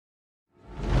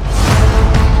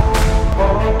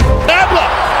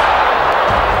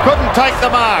take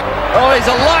the mark. Oh, he's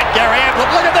a light, Gary Ayres.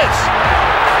 Look at this.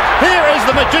 Here is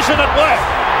the magician at work.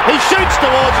 He shoots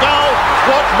towards goal.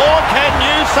 What more can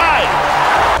you say?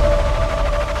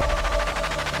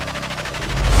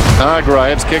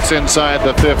 Hargraves kicks inside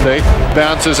the 50,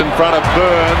 bounces in front of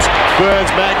Burns. Burns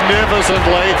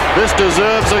magnificently. This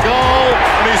deserves a goal,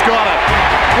 and he's got it.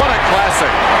 What a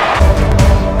classic.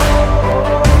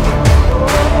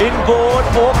 Inboard,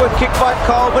 awkward kick by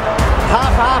Colbert.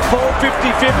 Half ball,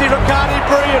 50-50. Riccardi,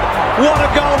 brilliant. What a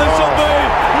goal this will be.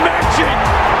 Magic.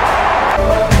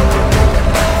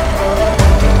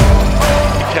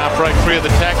 Can't break free of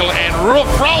the tackle, and Rook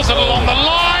rolls it along the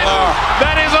line.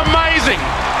 That is amazing.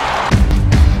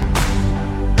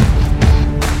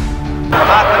 In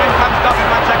comes Goggin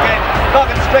once again.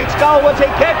 Goggin streaks goalwards,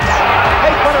 he kicks.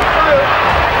 He's got it through.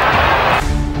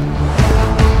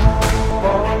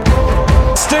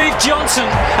 Steve Johnson,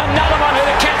 another one who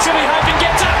the Cats will be hoping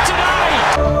gets up today.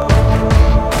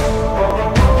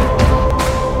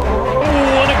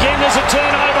 Ooh, and again there's a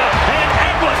turnover. And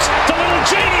Ablett, the little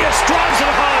genius, drives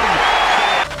it home.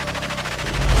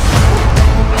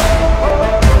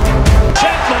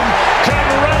 Chapman can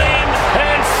run in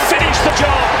and finish the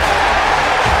job.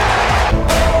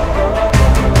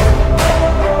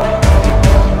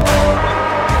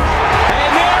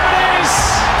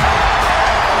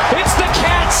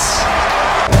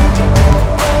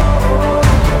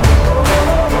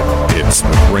 It's the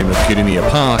cream of Kidinia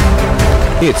Park.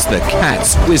 It's the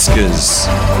Cat's Whiskers.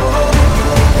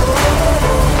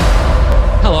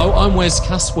 Hello, I'm Wes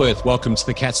Cusworth. Welcome to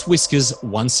the Cat's Whiskers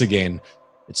once again.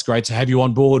 It's great to have you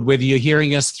on board, whether you're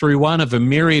hearing us through one of a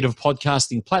myriad of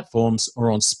podcasting platforms or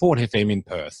on Sport FM in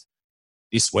Perth.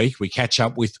 This week, we catch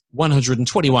up with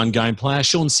 121 game player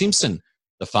Sean Simpson,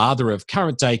 the father of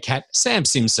current-day Cat Sam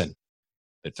Simpson.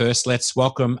 But first, let's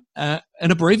welcome an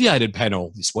abbreviated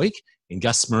panel this week in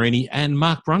Gus Smarrini and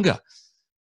Mark Brunger.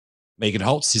 Megan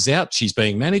Holtz is out. She's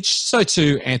being managed. So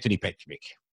too Anthony Petkovic.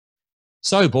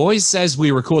 So, boys, as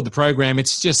we record the program,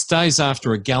 it's just days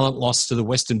after a gallant loss to the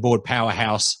Western Board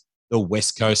powerhouse, the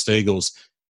West Coast Eagles.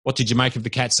 What did you make of the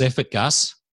Cats' effort,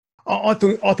 Gus? I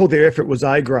thought their effort was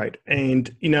A-grade.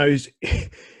 And, you know,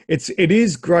 it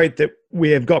is great that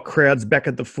we have got crowds back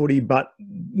at the footy, but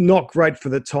not great for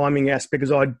the timing aspect,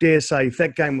 because I dare say if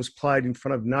that game was played in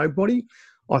front of nobody,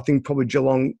 I think probably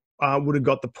Geelong would have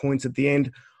got the points at the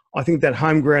end. I think that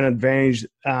home ground advantage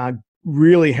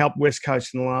really helped West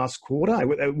Coast in the last quarter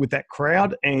with that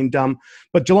crowd. And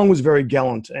but Geelong was very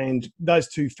gallant. And those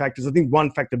two factors, I think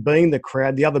one factor being the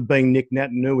crowd, the other being Nick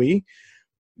Naitanui,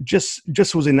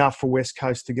 just was enough for West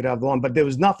Coast to get over the line. But there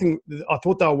was nothing. I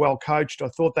thought they were well coached. I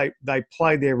thought they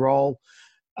played their role.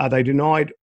 They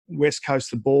denied West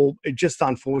Coast the ball. It just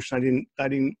unfortunately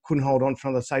couldn't hold on for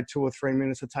another, say, 2 or 3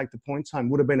 minutes to take the points home.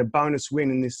 Would have been a bonus win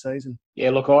in this season. Yeah,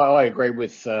 look, I agree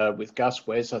with Gus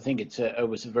Wes. I think it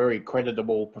was a very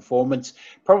creditable performance.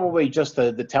 Probably just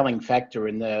the telling factor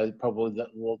in the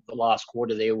last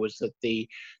quarter there was that the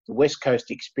West Coast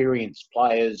experienced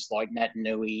players like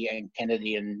Naitanui and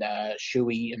Kennedy and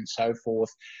Shuey and so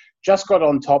forth just got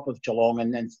on top of Geelong,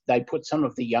 and then they put some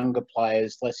of the younger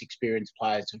players, less experienced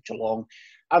players of Geelong,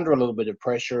 under a little bit of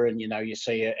pressure. And, you know, you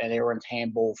see an errant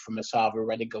handball from Asava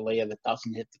Radigalia that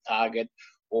doesn't hit the target,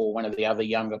 or one of the other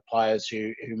younger players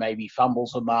who maybe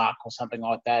fumbles a mark or something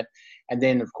like that. And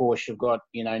then, of course, you've got,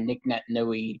 you know, Nick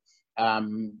Naitanui,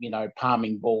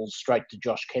 palming balls straight to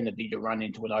Josh Kennedy to run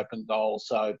into an open goal.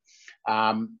 So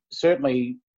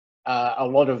certainly a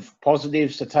lot of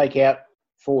positives to take out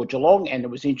for Geelong, and it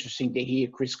was interesting to hear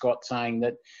Chris Scott saying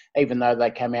that even though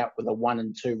they came out with a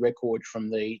 1-2 record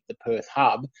from the Perth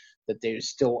hub, that there's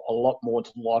still a lot more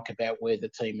to like about where the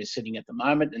team is sitting at the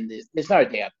moment, and there's no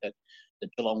doubt that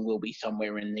Geelong will be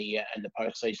somewhere in the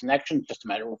postseason action. Just a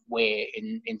matter of where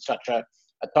in such a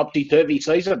topsy-turvy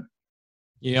season.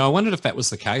 Yeah, I wondered if that was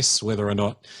the case, whether or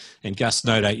not, and Gus,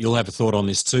 no doubt you'll have a thought on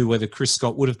this too, whether Chris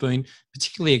Scott would have been,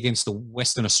 particularly against the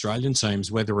Western Australian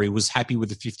teams, whether he was happy with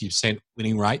the 50%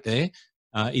 winning rate there.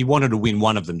 He wanted to win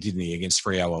one of them, didn't he, against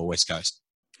Freo or West Coast?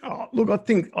 Oh, look, I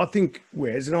think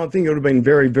Wes, and I think it would have been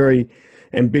very, very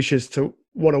ambitious to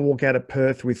want to walk out of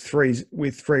Perth with three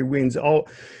wins.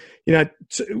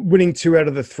 Winning 2 out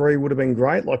of the 3 would have been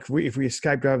great. Like if we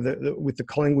escaped over with the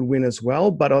Collingwood win as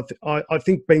well. But I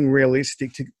think being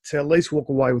realistic to at least walk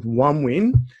away with 1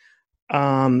 win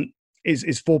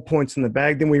is 4 points in the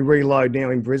bag. Then we reload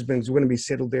now in Brisbane because we're going to be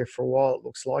settled there for a while, it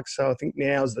looks like. So I think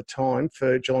now is the time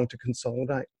for Geelong to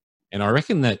consolidate. And I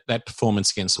reckon that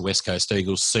performance against the West Coast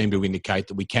Eagles seemed to indicate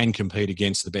that we can compete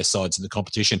against the best sides in the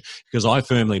competition, because I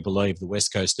firmly believe the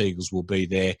West Coast Eagles will be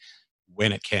there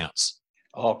when it counts.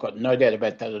 Oh, got no doubt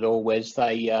about that at all, Wes.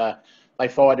 They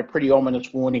fired a pretty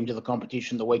ominous warning to the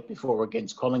competition the week before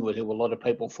against Collingwood, who a lot of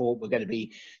people thought were going to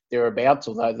be thereabouts,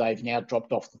 although they've now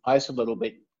dropped off the pace a little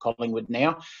bit, Collingwood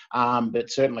now. But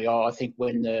certainly, I think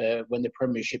when the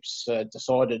premiership's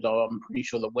decided, I'm pretty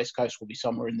sure the West Coast will be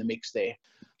somewhere in the mix there.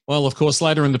 Well, of course,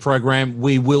 later in the program,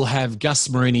 we will have Gus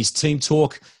Smarrini's team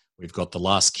talk. We've got the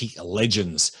last kick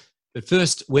legends. But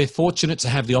first, we're fortunate to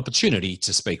have the opportunity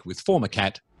to speak with former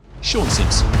Cat, Sean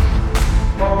Simpson.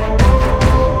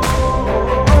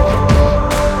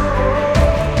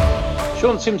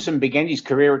 Sean Simpson began his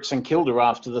career at St Kilda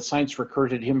after the Saints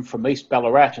recruited him from East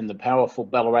Ballarat in the powerful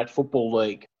Ballarat Football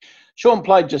League. Sean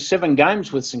played just 7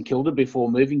 games with St Kilda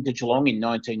before moving to Geelong in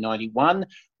 1991,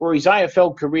 where his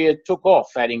AFL career took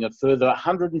off, adding a further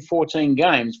 114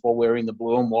 games while wearing the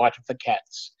blue and white of the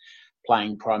Cats.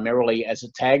 Playing primarily as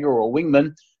a tagger or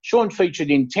wingman, Sean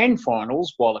featured in 10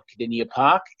 finals while at Cardinia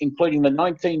Park, including the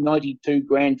 1992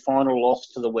 grand final loss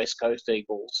to the West Coast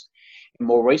Eagles. In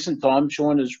more recent times,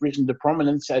 Sean has risen to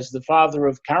prominence as the father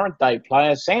of current-day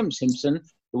player Sam Simpson,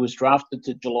 who was drafted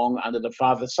to Geelong under the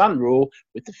father-son rule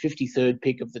with the 53rd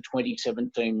pick of the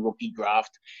 2017 rookie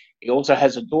draft. He also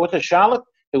has a daughter, Charlotte,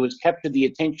 who has captured the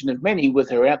attention of many with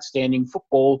her outstanding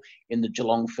football in the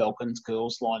Geelong Falcons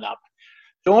girls lineup.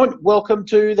 Sean, welcome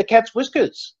to the Cat's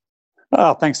Whiskers.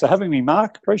 Oh, thanks for having me,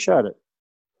 Mark. Appreciate it.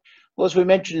 Well, as we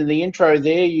mentioned in the intro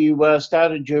there, you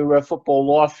started your football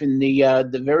life in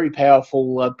the very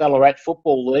powerful Ballarat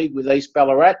Football League with East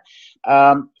Ballarat.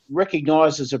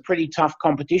 Recognised as a pretty tough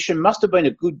competition. Must have been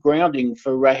a good grounding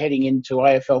for heading into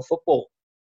AFL football.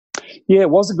 Yeah, it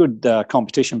was a good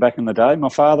competition back in the day. My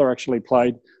father actually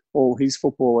played all his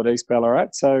football at East Ballarat.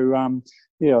 So,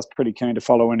 I was pretty keen to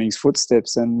follow in his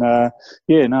footsteps. And, I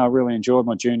really enjoyed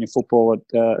my junior football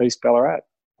at East Ballarat.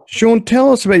 Sean,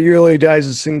 tell us about your early days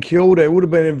at St Kilda. It would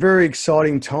have been a very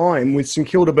exciting time with St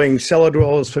Kilda being cellar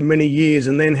dwellers for many years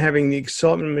and then having the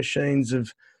excitement machines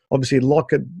of obviously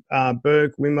Lockett,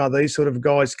 Burke, Wimmer, these sort of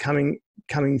guys coming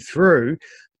through.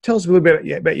 Tell us a little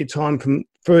bit about your time from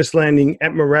first landing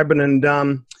at Moorabbin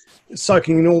and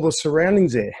soaking in all the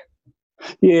surroundings there.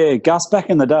 Yeah, Gus,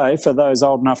 back in the day, for those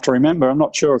old enough to remember, I'm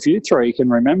not sure if you three can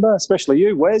remember, especially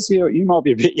you, Wes, you might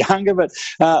be a bit younger, but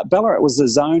Ballarat was the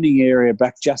zoning area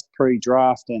back just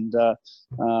pre-draft and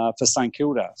for St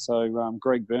Kilda. So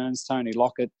Greg Burns, Tony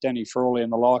Lockett, Danny Frawley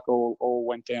and the like all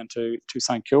went down to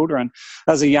St Kilda. And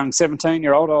as a young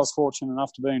 17-year-old, I was fortunate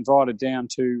enough to be invited down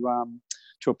to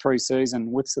a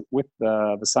pre-season with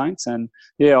the Saints, and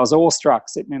I was awestruck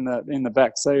sitting in the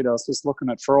back seat. I was just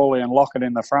looking at Frawley and Lockett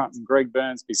in the front, and Greg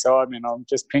Burns beside me, and I'm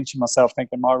just pinching myself,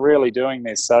 thinking, "Am I really doing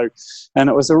this?" So, and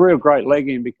it was a real great leg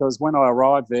in because when I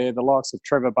arrived there, the likes of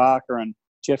Trevor Barker and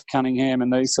Jeff Cunningham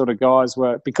and these sort of guys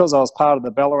were, because I was part of the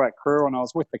Ballarat crew and I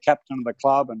was with the captain of the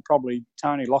club and probably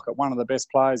Tony Lockett, one of the best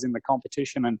players in the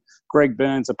competition, and Greg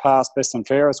Burns, a past best and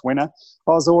fairest winner,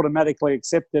 I was automatically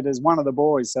accepted as one of the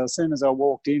boys. So as soon as I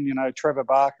walked in, Trevor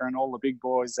Barker and all the big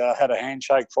boys had a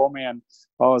handshake for me, and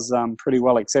I was pretty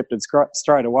well accepted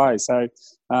straight away. So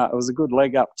it was a good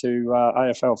leg up to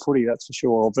AFL footy, that's for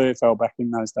sure, or VFL back in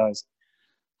those days.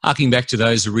 Harking back to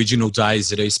those original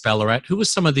days at East Ballarat, who were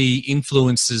some of the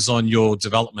influences on your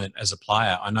development as a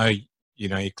player? I know,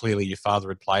 clearly your father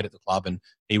had played at the club and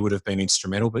he would have been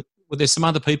instrumental, but were there some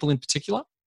other people in particular?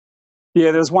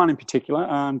 Yeah, there was one in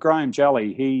particular, Graham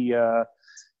Jolly.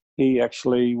 He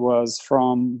actually was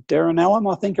from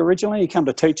Derrenallum, I think, originally. He came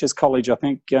to Teachers College, I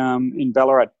think, in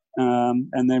Ballarat,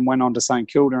 and then went on to St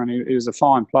Kilda, and he was a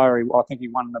fine player. I think he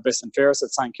won the best and fairest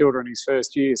at St Kilda in his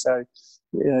first year, so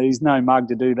yeah, he's no mug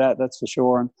to do that, that's for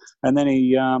sure. And then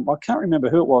he, I can't remember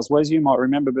who it was, Wes, you might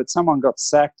remember, but someone got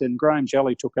sacked and Graham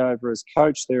Jelly took over as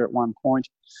coach there at one point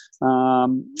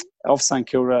of St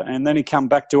Kilda. And then he come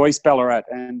back to East Ballarat,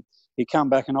 and he come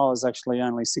back, and I was actually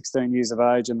only 16 years of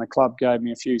age, and the club gave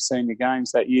me a few senior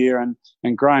games that year.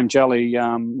 And Graham Jelly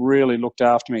really looked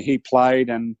after me. He played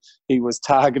and he was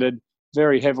targeted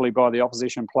very heavily by the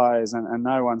opposition players, and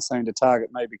no one seemed to target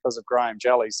me because of Graham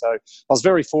Jelly. So I was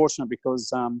very fortunate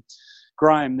because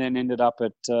Graham then ended up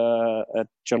at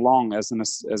Geelong as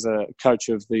a coach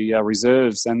of the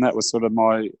reserves, and that was sort of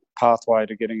my pathway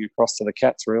to getting across to the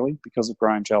Cats, really, because of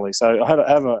Graham Jelly. So I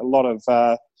have a lot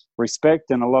of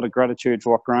respect and a lot of gratitude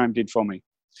for what Graham did for me.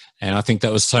 And I think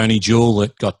that was Tony Jewell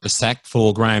that got the sack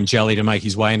for Graham Jelly to make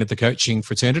his way into the coaching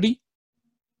fraternity.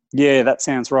 Yeah, that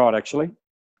sounds right, actually.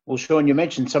 Well, Sean, you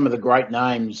mentioned some of the great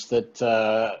names that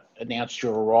announced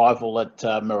your arrival at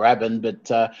Moorabbin,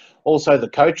 but also the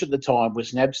coach at the time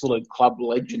was an absolute club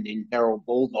legend in Darryl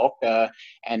Baldock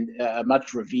and a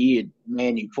much revered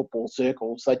man in football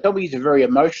circles. So tell me, he's a very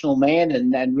emotional man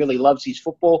and really loves his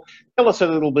football. Tell us a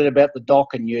little bit about the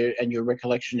Doc and your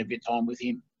recollection of your time with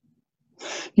him.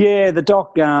 Yeah, the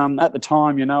Doc, at the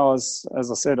time, you know, as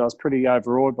I said, I was pretty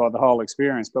overawed by the whole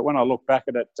experience. But when I look back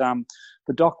at it,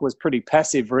 the Doc was pretty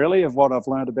passive, really, of what I've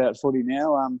learned about footy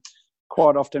now.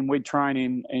 Quite often we'd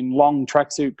train in long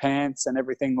tracksuit pants and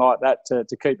everything like that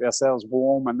to keep ourselves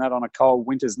warm, and that on a cold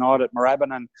winter's night at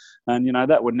Moorabbin. And you know,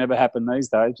 that would never happen these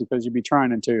days because you'd be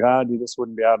training too hard. You just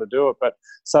wouldn't be able to do it. But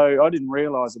so I didn't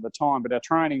realise at the time, but our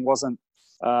training wasn't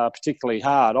particularly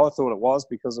hard. I thought it was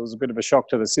because it was a bit of a shock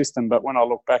to the system. But when I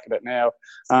look back at it now,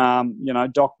 you know,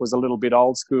 Doc was a little bit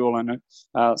old school, and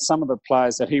some of the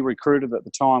players that he recruited at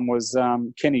the time was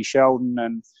Kenny Sheldon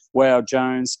and Wow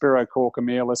Jones, Spiro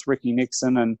Corkamillis, Ricky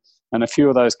Nixon, and a few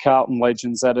of those Carlton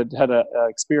legends that had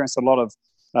experienced a lot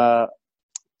of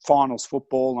finals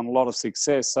football and a lot of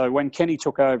success. So when Kenny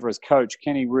took over as coach,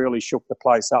 Kenny really shook the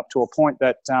place up to a point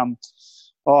that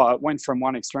it went from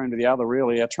one extreme to the other,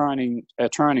 really. Our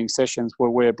training sessions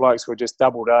were where blokes were just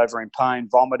doubled over in pain,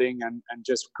 vomiting, and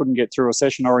just couldn't get through a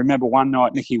session. I remember one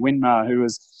night, Nicky Winmar, who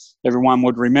everyone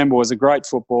would remember was a great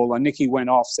footballer. Nicky went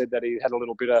off, said that he had a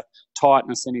little bit of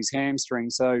tightness in his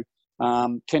hamstring. So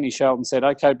Kenny Sheldon said,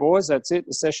 "Okay, boys, that's it.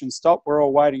 The session stopped. We're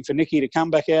all waiting for Nicky to come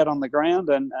back out on the ground,"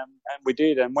 and we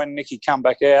did. And when Nicky come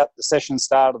back out, the session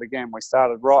started again. We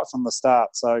started right from the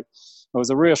start. So it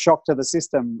was a real shock to the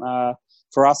system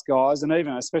for us guys, and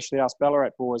even especially us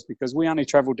Ballarat boys, because we only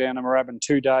travelled down to Moorabbin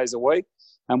 2 days a week,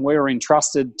 and we were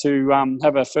entrusted to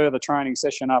have a further training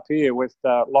session up here with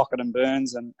Lockett and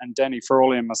Burns and Danny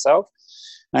Frawley and myself.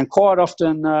 And quite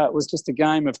often it was just a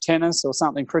game of tennis or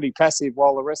something pretty passive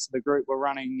while the rest of the group were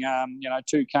running,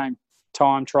 2K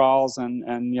time trials and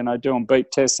doing beep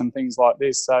tests and things like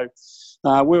this. So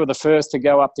we were the first to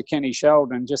go up to Kenny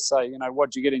Sheldon and just say,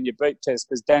 what'd you get in your beep test?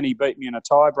 Because Danny beat me in a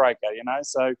tiebreaker,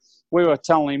 So we were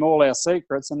telling him all our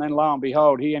secrets, and then lo and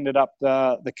behold, he ended up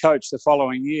the coach the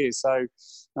following year. So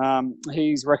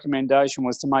his recommendation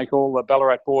was to make all the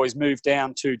Ballarat boys move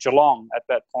down to Geelong at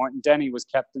that point. And Danny was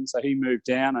captain, so he moved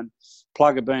down. And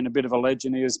Plugger, being a bit of a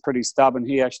legend, he was pretty stubborn.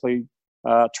 He actually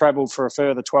travelled for a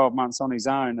further 12 months on his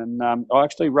own, and I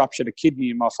actually ruptured a kidney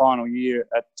in my final year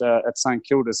at St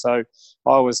Kilda, so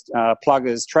I was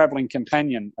Plugger's travelling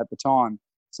companion at the time.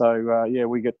 So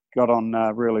we got on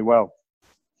really well.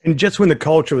 And just when the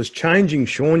culture was changing,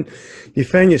 Sean, you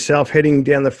found yourself heading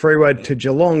down the freeway to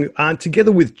Geelong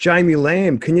together with Jamie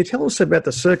Lamb. Can you tell us about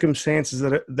the circumstances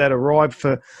that arrived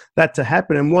for that to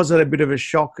happen, and was it a bit of a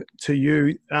shock to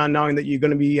you knowing that you're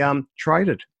going to be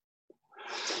traded?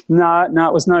 No,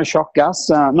 it was no shock, Gus.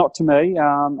 Not to me.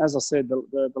 As I said,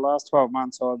 the last 12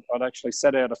 months, I'd actually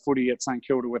sat out a footy at St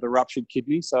Kilda with a ruptured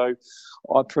kidney. So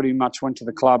I pretty much went to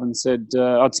the club and said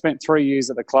I'd spent 3 years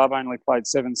at the club, only played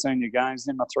 7 senior games.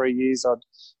 In my 3 years,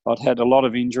 I'd had a lot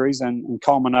of injuries and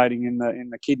culminating in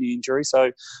the kidney injury. So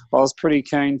I was pretty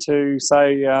keen to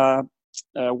say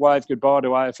wave goodbye to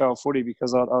AFL footy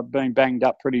because I'd been banged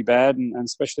up pretty bad, and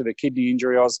especially the kidney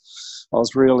injury. I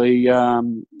was really a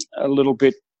little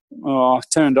bit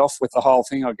turned off with the whole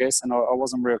thing, I guess, and I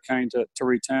wasn't real keen to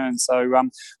return. So I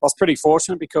was pretty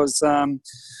fortunate because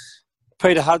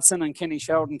Peter Hudson and Kenny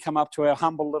Sheldon come up to our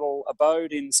humble little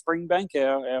abode in Springbank,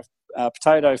 our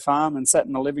potato farm, and sat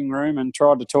in the living room and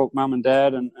tried to talk mum and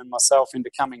dad and myself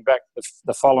into coming back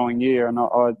the following year. And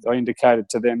I indicated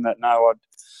to them that no,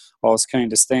 I was keen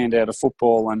to stand out of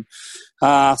football, and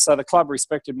so the club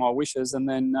respected my wishes. And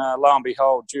then lo and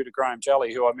behold, due to Graham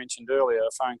Jelly, who I mentioned earlier,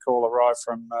 a phone call arrived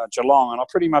from Geelong, and I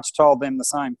pretty much told them the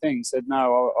same thing. Said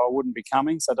no, I wouldn't be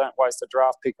coming, so don't waste a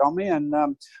draft pick on me. And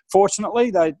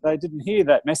fortunately, they didn't hear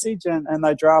that message, and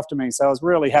they drafted me. So I was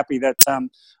really happy that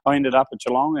I ended up at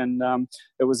Geelong, and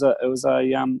it was a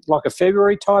like a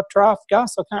February type draft,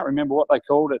 Gus. I can't remember what they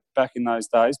called it back in those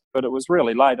days, but it was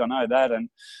really late. I know that, and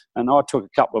I took a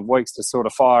couple of weeks to sort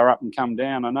of fire up and come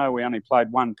down. I know we only played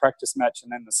one practice match,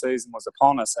 and then the season was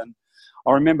upon us. And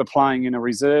I remember playing in the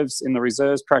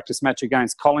reserves practice match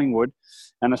against Collingwood,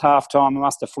 and at halftime I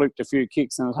must have fluked a few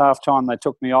kicks, and at halftime they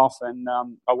took me off, and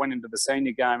I went into the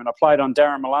senior game, and I played on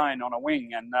Darren Malone on a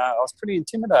wing, and I was pretty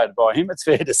intimidated by him, it's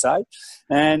fair to say,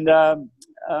 and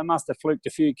I must have fluked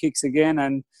a few kicks again,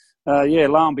 and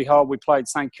lo and behold, we played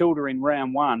St Kilda in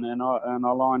round one, and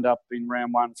I lined up in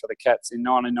round one for the Cats in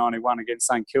 1991 against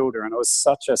St Kilda, and it was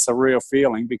such a surreal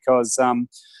feeling because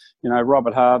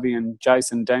Robert Harvey and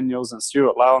Jason Daniels and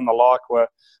Stuart Lowe and the like were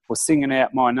was singing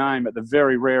out my name at the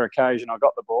very rare occasion I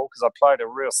got the ball, because I played a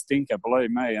real stinker, believe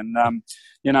me. And,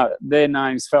 their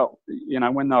names felt,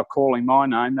 when they were calling my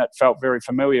name, that felt very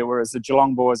familiar, whereas the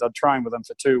Geelong boys, I'd trained with them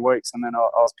for 2 weeks and then I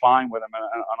was playing with them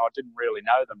and I didn't really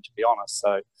know them, to be honest.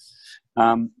 So,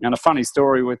 and a funny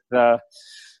story with... a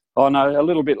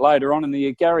little bit later on in the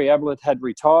year, Gary Ayres had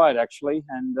retired, actually,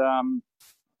 and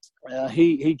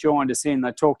he joined us in.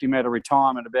 They talked him out of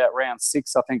retirement about round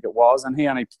 6, I think it was, and he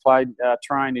only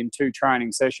trained in 2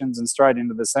 training sessions and straight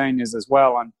into the seniors as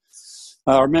well. And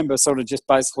I remember sort of just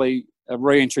basically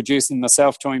reintroducing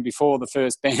myself to him before the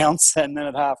first bounce, and then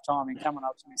at half-time he coming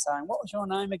up to me saying, "What was your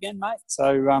name again, mate?"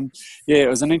 So, it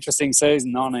was an interesting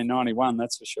season, 1991,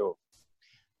 that's for sure.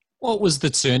 What was the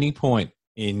turning point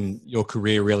in your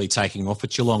career really taking off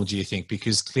at Geelong, do you think?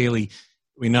 Because clearly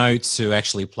we know to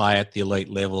actually play at the elite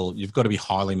level, you've got to be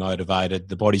highly motivated.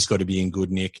 The body's got to be in good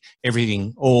nick.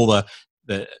 Everything, all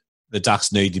the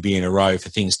ducks need to be in a row for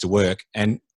things to work.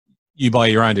 And you, by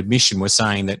your own admission, were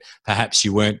saying that perhaps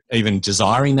you weren't even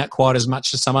desiring that quite as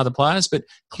much as some other players, but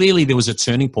clearly there was a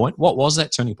turning point. What was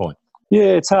that turning point?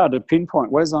 Yeah, it's hard to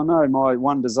pinpoint, Wes. I know my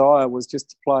one desire was just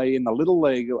to play in the Little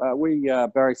League. We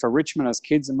barracked for Richmond as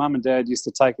kids, and Mum and Dad used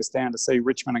to take us down to see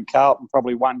Richmond and Carlton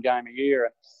probably 1 game a year.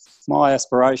 And my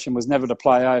aspiration was never to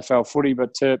play AFL footy,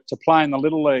 but to play in the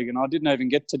Little League, and I didn't even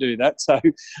get to do that. So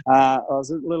I was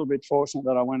a little bit fortunate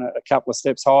that I went a couple of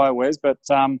steps higher, Wes. But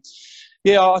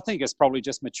I think it's probably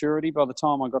just maturity. By the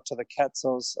time I got to the Cats,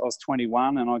 I was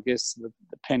 21, and I guess the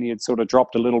penny had sort of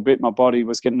dropped a little bit. My body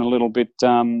was getting a little bit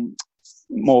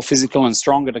more physical and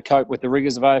stronger to cope with the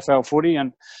rigours of AFL footy.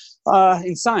 And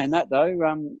in saying that, though,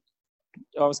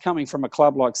 I was coming from a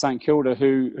club like St Kilda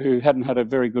who hadn't had a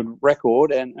very good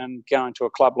record, and going to a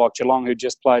club like Geelong who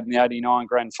just played in the 89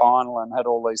 grand final and had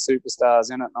all these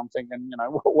superstars in it. And I'm thinking,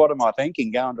 what am I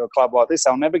thinking going to a club like this?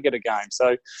 I'll never get a game.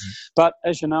 So, but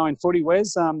as you know, in footy,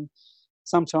 Wes,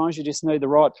 sometimes you just need the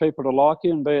right people to like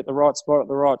you and be at the right spot at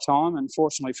the right time. And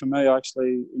fortunately for me, I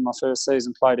actually, in my first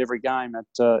season, played every game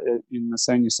in the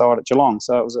senior side at Geelong.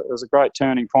 So it was a great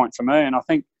turning point for me. And I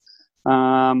think,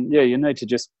 you need to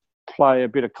just play a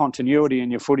bit of continuity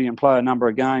in your footy and play a number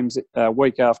of games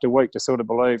week after week to sort of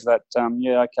believe that,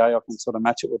 I can sort of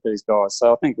match it with these guys.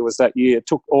 So I think it was that year. It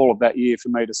took all of that year for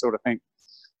me to sort of think,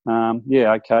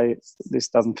 this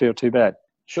doesn't feel too bad.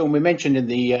 Sean, we mentioned in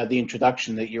the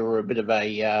introduction that you were a bit of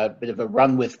a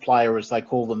run with player, as they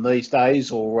call them these days,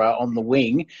 or on the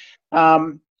wing.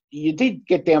 You did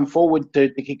get down forward to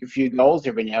kick a few goals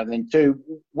every now and then too.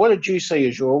 What did you see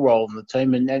as your role in the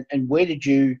team, and where did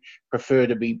you prefer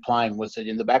to be playing? Was it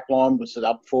in the back line? Was it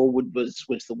up forward? Was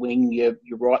the wing your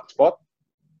right spot?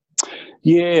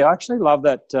 Yeah, I actually love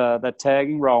that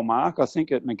tagging role, Mark. I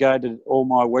think it negated all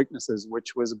my weaknesses,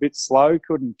 which was a bit slow,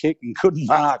 couldn't kick and couldn't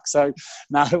mark. So,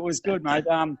 no, it was good, mate.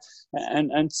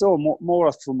 And so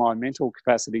more for my mental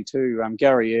capacity too.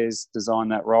 Gary Ayres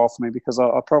designed that role for me because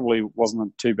I probably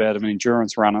wasn't too bad of an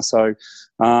endurance runner. So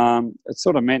it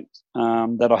sort of meant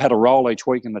that I had a role each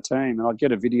week in the team, and I'd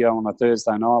get a video on a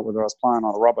Thursday night, whether I was playing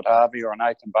on a Robert Harvey or an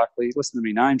Nathan Buckley. Listen to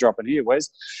me name dropping here,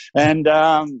 Wes. And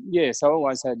so I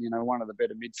always had, one of the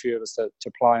better midfielders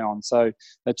to play on. So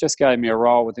it just gave me a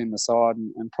role within the side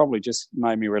and probably just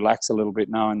made me relax a little bit,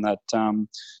 knowing that,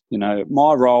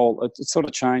 my role, it sort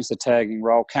of changed the tagging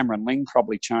role. Cameron Ling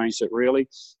probably changed it really.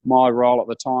 My role at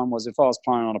the time was if I was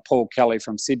playing on a Paul Kelly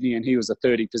from Sydney and he was a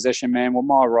 30 possession man, well,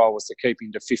 my role was to keep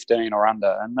him to 15 or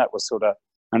under. And that was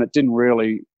and it didn't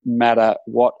really matter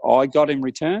what I got in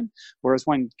return. Whereas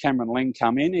when Cameron Ling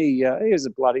come in, he was a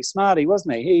bloody smarty,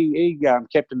 wasn't he? He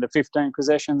kept him to 15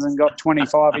 possessions and got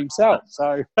 25 himself.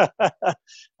 So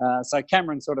so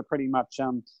Cameron sort of pretty much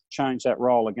changed that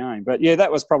role again. But yeah,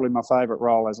 that was probably my favourite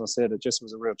role. As I said, it just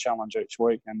was a real challenge each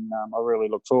week, and I really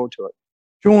look forward to it.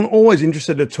 Sean, always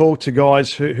interested to talk to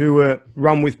guys who are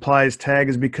run with players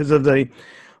taggers because of the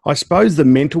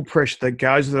mental pressure that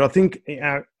goes with it. I think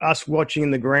us watching in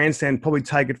the grandstand probably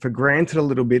take it for granted a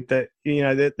little bit that,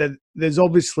 that there's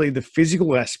obviously the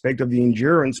physical aspect of the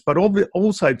endurance, but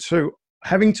also too,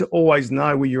 having to always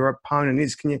know where your opponent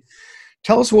is. Can you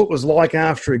tell us what it was like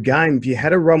after a game? If you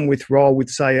had a run with role with,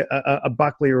 say, a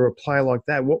Buckley or a player like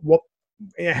that,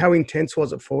 how intense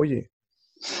was it for you?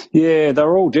 Yeah,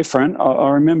 they're all different.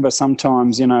 I remember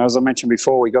sometimes, as I mentioned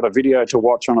before, we got a video to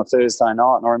watch on a Thursday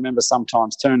night, and I remember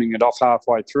sometimes turning it off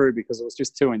halfway through because it was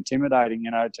just too intimidating,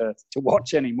 to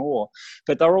watch anymore.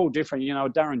 But they're all different.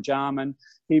 Darren Jarman,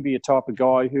 he'd be a type of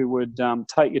guy who would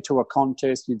take you to a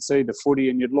contest, you'd see the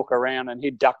footy and you'd look around and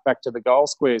he'd duck back to the goal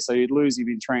square, so you'd lose him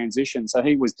in transition. So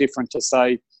he was different to,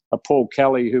 say, a Paul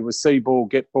Kelly who was see ball,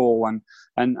 get ball,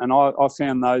 and I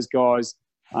found those guys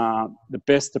the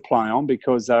best to play on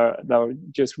because they were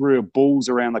just real bulls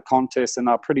around the contest and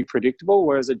they're pretty predictable.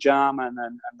 Whereas a Jarman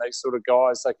and these sort of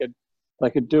guys, they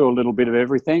could do a little bit of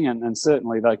everything, and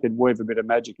certainly they could weave a bit of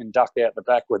magic and duck out the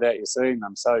back without you seeing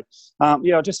them. So,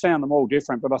 I just found them all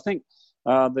different. But I think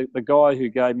the guy who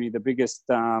gave me the biggest,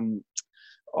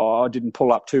 I didn't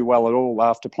pull up too well at all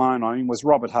after playing on him, was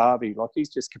Robert Harvey. Like, his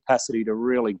just capacity to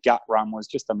really gut run was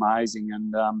just amazing.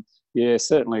 And,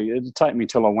 certainly it'd take me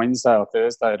till a Wednesday or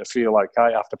Thursday to feel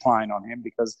okay after playing on him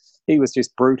because he was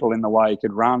just brutal in the way he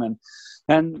could run.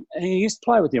 And he used to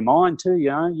play with your mind too,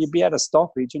 You'd be at a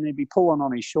stoppage and he'd be pulling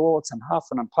on his shorts and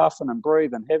huffing and puffing and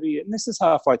breathing heavy. And this is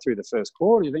halfway through the first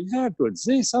quarter. You think, how good's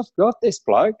this? I've got this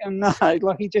bloke. And no,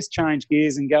 he just changed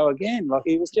gears and go again.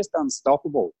 He was just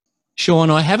unstoppable. Sean,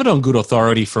 I have it on good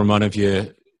authority from one of your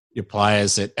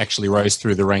players that actually rose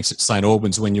through the ranks at St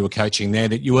Albans when you were coaching there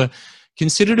that you were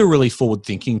considered a really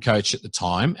forward-thinking coach at the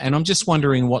time. And I'm just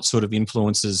wondering what sort of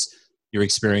influences your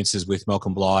experiences with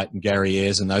Malcolm Blight and Gary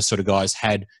Ayres and those sort of guys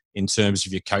had in terms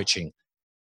of your coaching.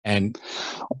 And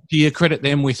do you credit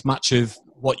them with much of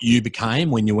what you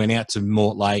became when you went out to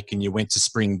Mortlake and you went to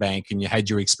Springbank and you had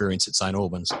your experience at St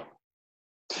Albans?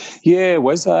 Yeah,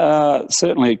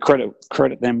 certainly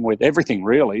credit them with everything,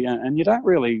 really. And you don't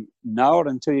really know it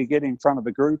until you get in front of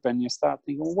the group and you start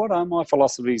thinking, well, what are my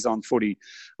philosophies on footy?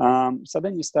 So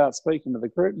then you start speaking to the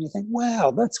group and you think,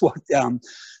 wow, that's what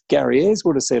Gary Ayres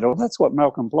would have said, or that's what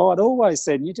Malcolm Blight always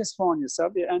said. And you just find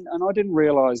yourself, and I didn't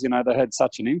realise, they had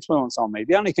such an influence on me.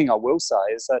 The only thing I will say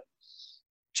is that,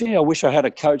 I wish I had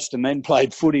coached and then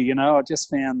played footy. I just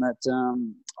found that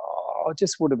I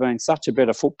just would have been such a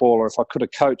better footballer if I could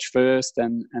have coached first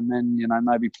and then,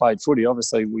 maybe played footy.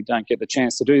 Obviously, we don't get the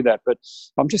chance to do that. But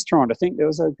I'm just trying to think. There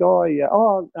was a guy,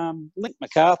 Link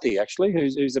McCarthy, actually,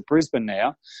 who's at Brisbane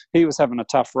now. He was having a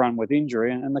tough run with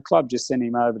injury and the club just sent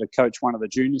him over to coach one of the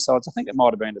junior sides. I think it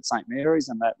might have been at St Mary's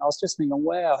and that. And I was just thinking,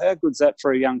 wow, how good's that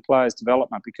for a young player's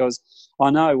development? Because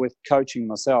I know with coaching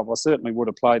myself, I certainly would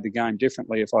have played the game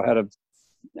differently if I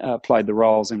had played the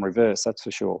roles in reverse, that's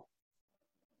for sure.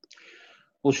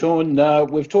 Well, Sean,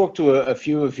 we've talked to a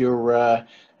few of your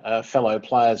fellow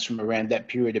players from around that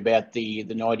period about the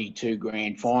 92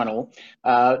 grand final.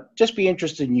 Just be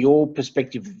interested in your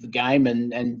perspective of the game,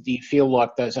 and do you feel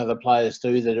like those other players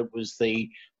do, that it was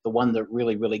the one that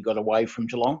really, really got away from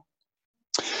Geelong?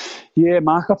 Yeah,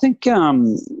 Mark, I think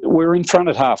we were in front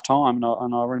at half-time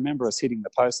and I remember us hitting the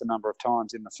post a number of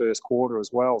times in the first quarter as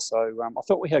well. So I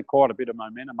thought we had quite a bit of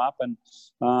momentum up and,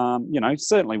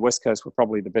 certainly West Coast were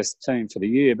probably the best team for the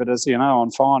year. But as you know,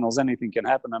 on finals, anything can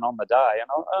happen and on the day.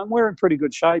 And we're in pretty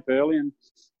good shape early and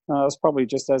it was probably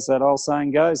just as that old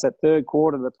saying goes, that third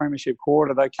quarter, the premiership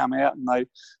quarter, they come out and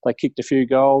they kicked a few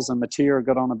goals and Matera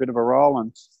got on a bit of a roll.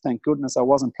 And thank goodness I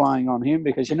wasn't playing on him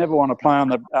because you never want to play on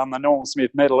the Norm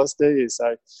Smith medalist, do you?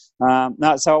 So,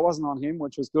 so I wasn't on him,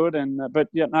 which was good.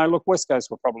 Look, West Coast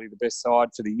were probably the best side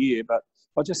for the year. But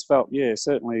I just felt,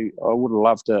 certainly I would have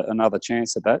loved another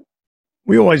chance at that.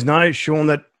 We always know, Sean,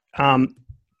 that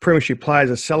premiership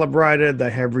players are celebrated.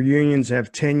 They have reunions, they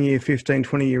have 10-year, 15,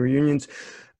 20-year reunions.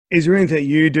 Is there anything that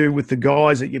you do with the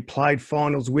guys that you played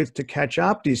finals with to catch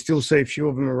up? Do you still see a few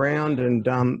of them around and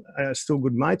are still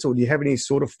good mates, or do you have any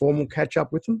sort of formal catch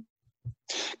up with them?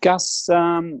 Gus,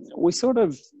 we sort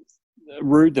of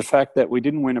rued the fact that we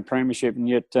didn't win a premiership, and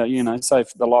yet, say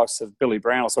for the likes of Billy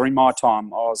Brownell, or in my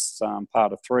time, I was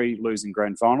part of 3 losing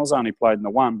grand finals. I only played in the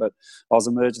one, but I was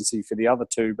emergency for the other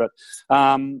 2. But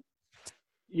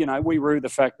we rue the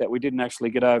fact that we didn't actually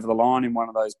get over the line in one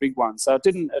of those big ones. So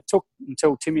it took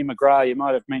until Timmy McGrath. You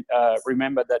might have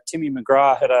remembered that Timmy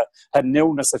McGrath had an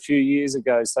illness a few years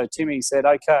ago. So Timmy said,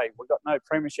 "Okay, we've got no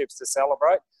premierships to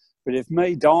celebrate, but if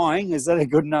me dying, is that a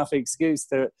good enough excuse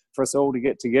for us all to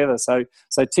get together?" So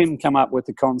Tim came up with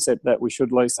the concept that we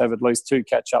should have at least 2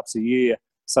 catch-ups a year.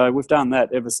 So we've done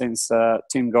that ever since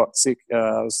Tim got sick. It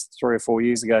was 3 or 4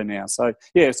 years ago now. So,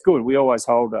 it's good. We always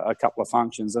hold a couple of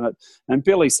functions. And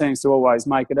Billy seems to always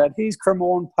make it at his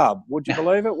Cremorne pub. Would you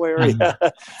believe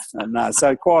it?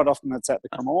 So quite often it's at the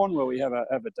Cremorne where we have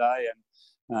a day.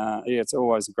 And, it's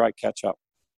always a great catch-up.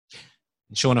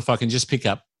 Sean, if I can just pick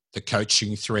up the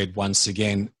coaching thread once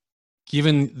again,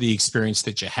 given the experience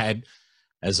that you had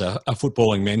as a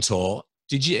footballing mentor,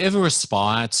 did you ever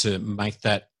aspire to make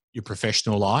that your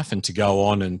professional life and to go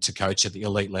on and to coach at the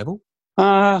elite level?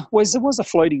 There was a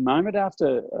fleeting moment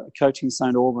after coaching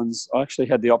St Albans. I actually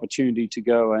had the opportunity to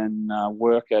go and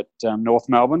work at North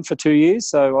Melbourne for 2 years.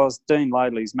 So I was Dean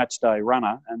Laidley's match day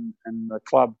runner, and the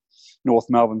club North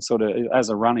Melbourne sort of, as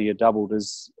a runner, you doubled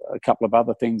as a couple of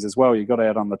other things as well. You got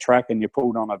out on the track and you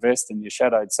pulled on a vest and you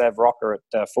shadowed Sav Rocker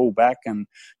at full back and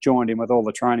joined him with all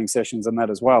the training sessions and that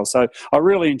as well. So I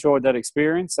really enjoyed that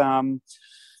experience.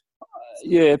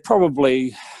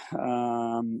 Probably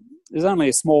there's only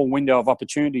a small window of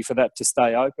opportunity for that to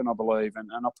stay open, I believe, and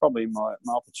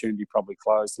my opportunity probably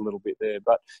closed a little bit there.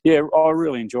 But yeah, I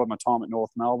really enjoyed my time at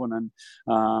North Melbourne,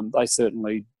 and they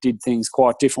certainly did things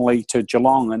quite differently to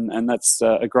Geelong, and that's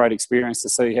a great experience to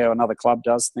see how another club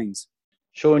does things.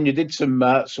 Sean, you did some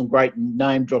great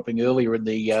name dropping earlier in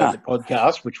the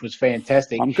podcast, which was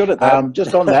fantastic. I'm good at that.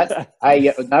 Just on that,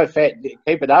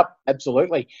 keep it up,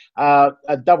 absolutely.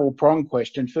 A double prong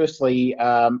question. Firstly,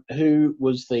 who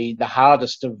was the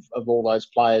hardest of all those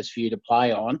players for you to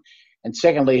play on? And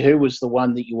secondly, who was the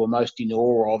one that you were most in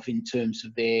awe of in terms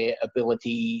of their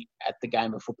ability at the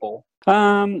game of football?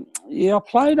 I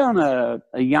played on a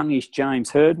youngish James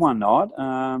Hird one night.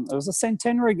 It was a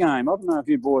centenary game. I don't know if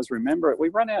you boys remember it. We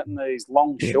ran out in these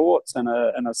long shorts and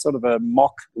a sort of a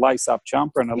mock lace-up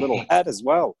jumper and a little hat as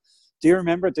well. Do you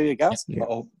remember it? Do you, Gus?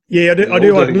 Yeah, I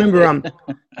do. I remember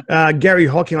Gary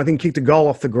Hocking, I think, kicked a goal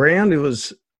off the ground. It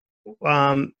was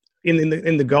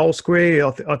in the goal square.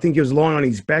 I think he was lying on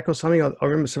his back or something. I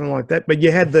remember something like that. But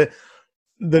you had the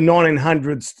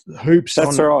 1900s hoops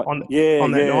on that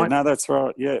night. No, that's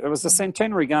right. Yeah, it was a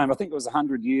centenary game. I think it was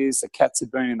 100 years the Cats had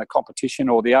been in the competition,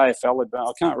 or the AFL had been.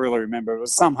 I can't really remember. It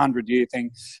was some 100-year thing.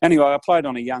 Anyway, I played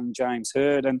on a young James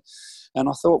Hird, and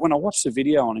I thought, when I watched the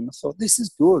video on him, I thought, this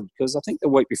is good, because I think the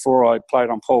week before I played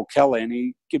on Paul Kelly and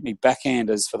he gave me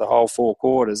backhanders for the whole 4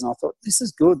 quarters. And I thought, this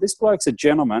is good. This bloke's a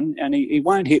gentleman and he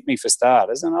won't hit me for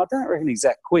starters. And I don't reckon he's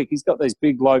that quick. He's got these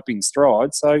big loping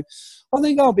strides. So I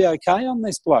think I'll be okay on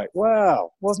this bloke.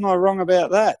 Wow, wasn't I wrong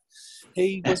about that?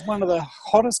 He was one of the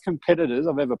hottest competitors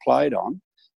I've ever played on.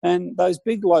 And those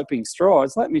big loping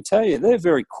strides, let me tell you, they're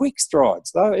very quick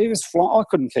strides. Though he was flying, I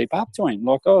couldn't keep up to him.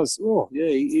 Like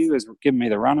he was giving me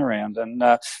the runaround,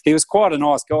 and he was quite a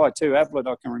nice guy too. Ablett,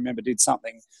 I can remember, did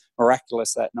something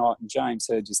miraculous that night, and James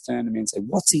Hird just turned to me and said,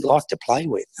 "What's he like to play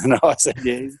with?" And I said,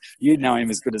 "Yeah, you know him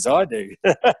as good as I do."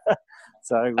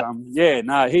 So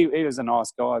he was a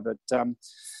nice guy, but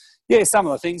some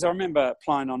of the things I remember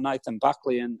playing on Nathan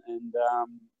Buckley and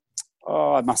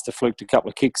I must have fluked a couple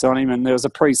of kicks on him, and there was a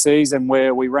pre-season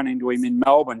where we ran into him in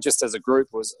Melbourne just as a group.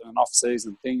 It was an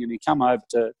off-season thing, and he come over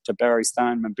to Barry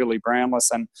Stone and Billy Brownless,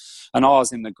 and I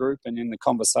was in the group and in the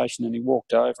conversation, and he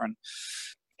walked over and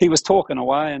he was talking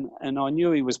away, and I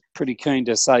knew he was pretty keen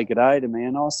to say good day to me,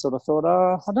 and I sort of thought,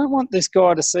 I don't want this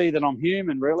guy to see that I'm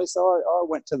human, really. So I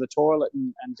went to the toilet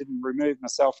and didn't remove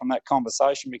myself from that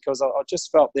conversation, because I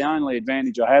just felt the only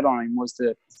advantage I had on him was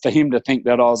for him to think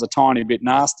that I was a tiny bit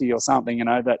nasty or something,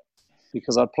 that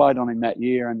because I'd played on him that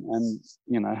year and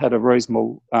had a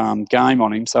reasonable game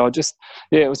on him. So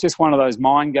it was just one of those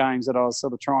mind games that I was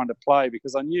sort of trying to play,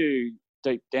 because I knew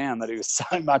deep down that he was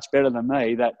so much better than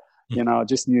me that, I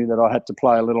just knew that I had to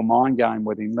play a little mind game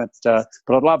with him. But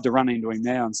I'd love to run into him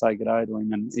now and say good day to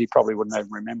him, and he probably wouldn't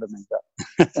even remember me.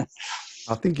 But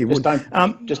I think he would.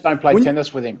 Just don't play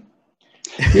tennis with him.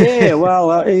 Yeah,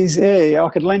 well, I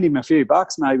could lend him a few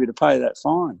bucks maybe to pay that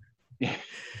fine.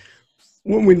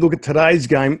 When we look at today's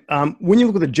game, when you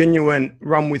look at the genuine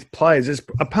run with players,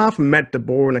 apart from Matt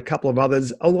DeBoer and a couple of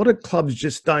others, a lot of clubs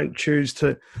just don't choose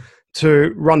to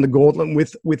run the gauntlet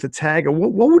with a tagger.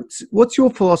 What's your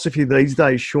philosophy these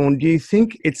days, Sean? Do you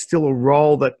think it's still a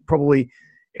role that probably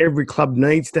every club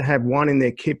needs to have one in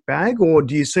their kit bag, or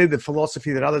do you see the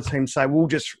philosophy that other teams say, we'll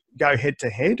just go head to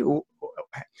head? Or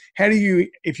how do you,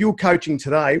 if you're coaching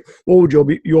today, what would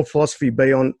your philosophy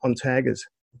be on taggers?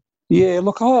 Yeah,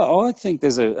 look, I think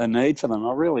there's a need for them.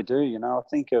 I really do. I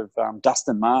think of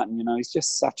Dustin Martin. He's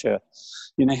just such a,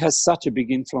 he has such a big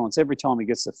influence. Every time he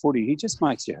gets the footy, he just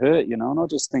makes you hurt, And I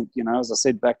just think, as I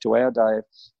said back to our day,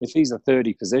 if he's a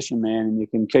 30 possession man and you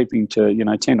can keep him to,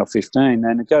 10 or 15,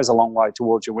 then it goes a long way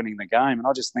towards you winning the game. And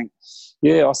I just think,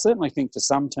 I certainly think for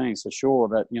some teams for sure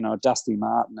that, Dusty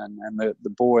Martin and the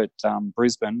boy at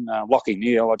Brisbane, Lachie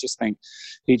Neale, I just think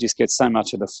he just gets so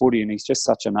much of the footy, and he's just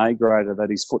such an A-grader that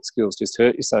his foot skills just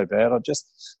hurt you so bad. I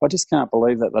just can't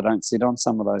believe that they don't sit on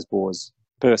some of those boys,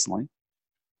 personally.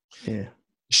 Yeah.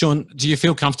 Sean, do you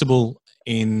feel comfortable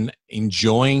in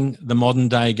enjoying the modern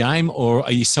day game, or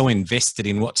are you so invested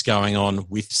in what's going on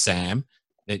with Sam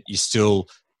that you still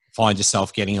find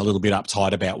yourself getting a little bit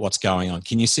uptight about what's going on?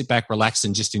 Can you sit back, relax,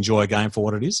 and just enjoy a game for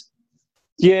what it is?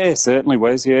 Yeah, certainly,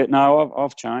 Wes. Yeah, no,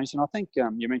 I've changed. And I think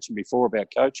you mentioned before about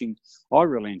coaching. I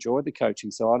really enjoyed the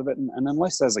coaching side of it. And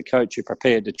unless as a coach you're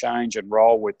prepared to change and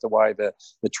roll with the way the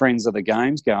trends of the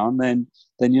game's going, then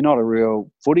then you're not a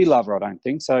real footy lover, I don't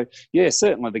think. So, yeah,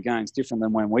 certainly the game's different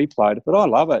than when we played it, but I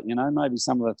love it. Maybe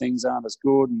some of the things aren't as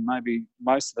good and maybe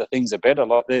most of the things are better.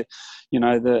 Like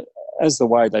as the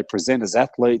way they present as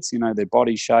athletes, their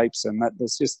body shapes, and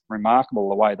that's just remarkable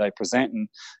the way they present,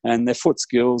 and their foot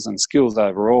skills and skills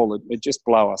overall. It just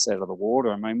blow us out of the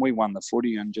water. I mean, we won the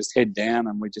footy and just head down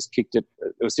and we just kicked it.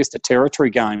 It was just a territory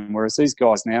game, whereas these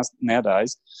guys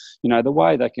nowadays, the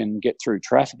way they can get through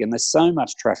traffic, and there's so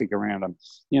much traffic around them,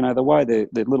 the way their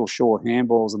little short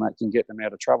handballs and that can get them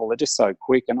out of trouble. They're just so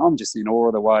quick, and I'm just in awe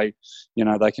of the way,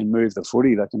 they can move the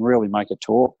footy. They can really make it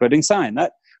talk. But in saying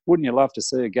that, wouldn't you love to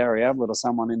see a Gary Ablett or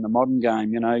someone in the modern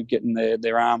game, getting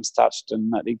their arms touched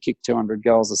and he'd kick 200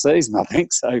 goals a season, I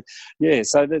think. So, yeah,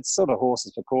 so that's sort of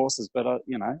horses for courses. But,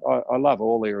 I love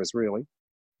all eras, really.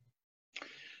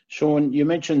 Sean, you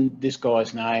mentioned this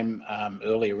guy's name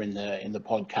earlier in the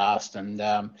podcast, and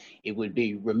it would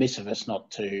be remiss of us not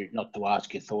to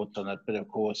ask your thoughts on it. But of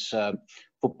course,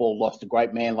 football lost a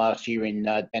great man last year in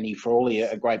Danny Frawley,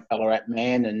 a great Ballarat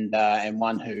man, and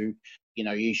one who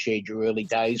you shared your early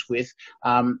days with.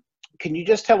 Can you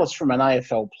just tell us from an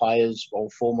AFL player's or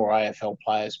former AFL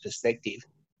player's perspective,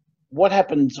 what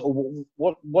happens, or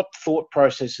what thought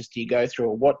processes do you go through,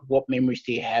 or what memories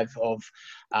do you have of,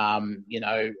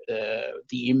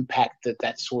 the impact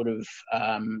that sort of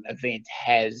event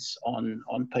has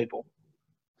on people?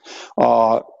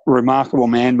 Oh, remarkable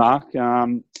man, Mark.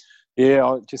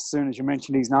 Just as soon as you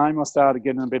mentioned his name, I started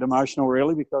getting a bit emotional,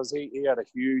 really, because he had a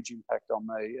huge impact on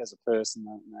me as a person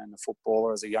and a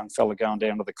footballer, as a young fella going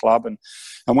down to the club. And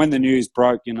when the news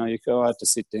broke, I had to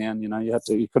sit down.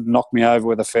 You couldn't knock me over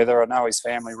with a feather. I know his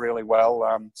family really well.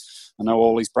 I know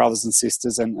all his brothers and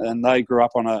sisters, and they grew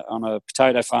up on a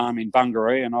potato farm in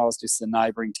Bungaree, and I was just the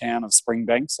neighbouring town of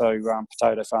Springbank, so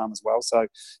potato farm as well. So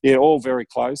yeah, all very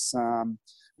close.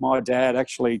 My dad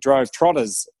actually drove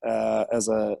trotters as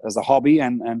a hobby,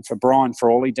 and for Brian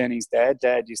Frawley, Danny's dad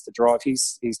used to drive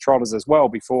his trotters as well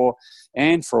before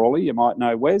Anne Frawley, you might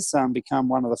know Wes, become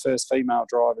one of the first female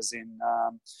drivers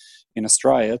in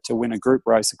Australia to win a group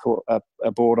race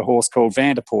aboard a horse called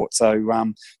Vanderport. So,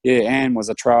 Anne was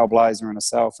a trailblazer in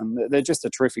herself, and they're just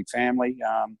a terrific family.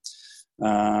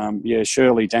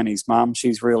 Shirley, Danny's mum,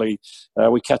 she's really,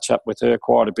 we catch up with her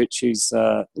quite a bit. She's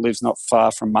lives not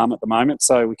far from mum at the moment,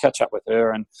 so we catch up with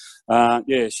her, and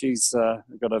she's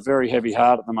got a very heavy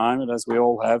heart at the moment, as we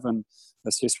all have, and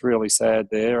it's just really sad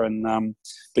there. And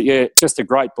just a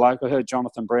great bloke. I heard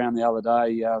Jonathan Brown the other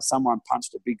day, someone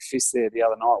punched a big fist there the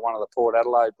other night, one of the Port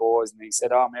Adelaide boys, and he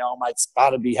said, "Oh, my old mate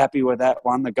Spud would be happy with that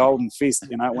one, the golden fist."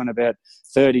 It went about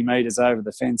 30 metres over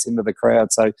the fence into the crowd.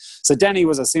 So Danny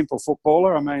was a simple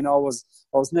footballer. I mean, I was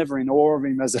never in awe of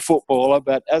him as a footballer,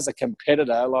 but as a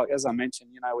competitor, like as I mentioned,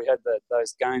 we had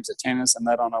those games of tennis and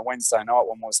that on a Wednesday night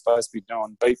when we were supposed to be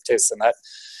doing beep tests and that.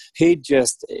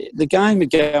 The game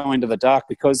would go into the dark,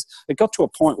 because it got to a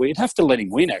point where you'd have to let him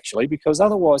win, actually, because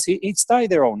otherwise he'd stay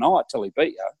there all night till he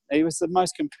beat you. He was the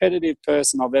most competitive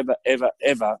person I've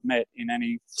ever met in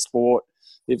any sport.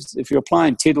 If you're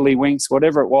playing tiddlywinks,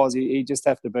 whatever it was, he'd just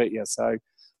have to beat you. So,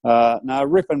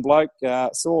 ripping bloke,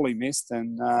 sorely missed,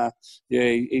 and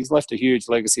he's left a huge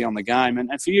legacy on the game.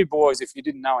 And for you boys, if you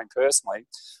didn't know him personally,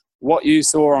 what you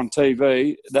saw on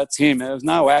TV, that's him. There was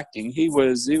no acting. He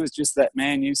was just that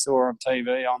man you saw on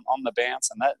TV on the bounce,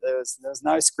 and that there was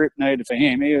no script needed for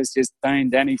him. He was just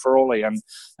being Danny Frawley, and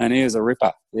he was a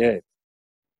ripper. Yeah.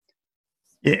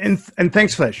 Yeah, and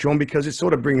thanks for that, Sean, because it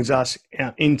sort of brings us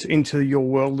into your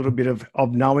world a little bit of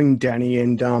knowing Danny,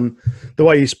 and the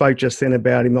way you spoke just then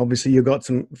about him. Obviously, you've got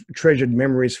some treasured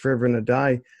memories forever and a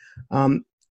day.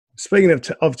 Speaking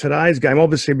of today's game,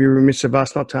 obviously it'd be remiss of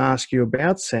us not to ask you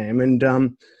about Sam.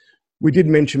 And we did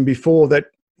mention before that,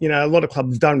 a lot of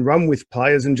clubs don't run with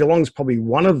players, and Geelong's probably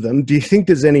one of them. Do you think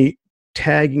there's any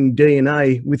tagging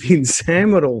DNA within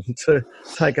Sam at all to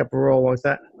take up a role like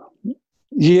that?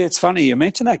 Yeah, it's funny you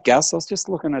mentioned that, Gus. I was just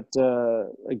looking at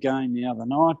a game the other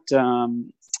night.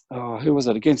 Who was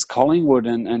it? Against Collingwood,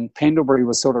 and Pendlebury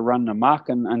was sort of running amok,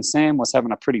 and Sam was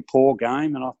having a pretty poor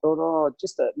game, and I thought,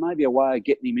 maybe a way of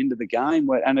getting him into the game,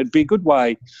 and it'd be a good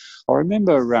way. I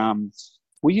remember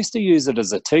we used to use it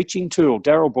as a teaching tool.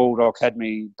 Darryl Baldock had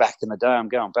me back in the day. I'm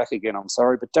going back again, I'm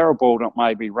sorry, but Darryl Baldock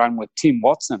made me run with Tim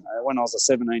Watson when I was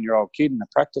a 17-year-old kid in a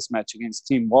practice match against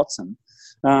Tim Watson.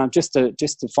 Just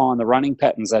to find the running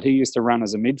patterns that he used to run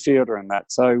as a midfielder and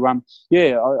that. So,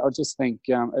 I just think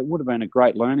it would have been a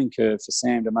great learning curve for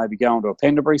Sam to maybe go into a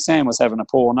Pendlebury. Sam was having a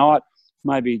poor night.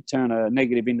 maybe turn a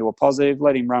negative into a positive,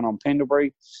 let him run on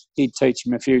Pendlebury. He'd teach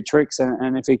him a few tricks,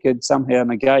 and if he could somehow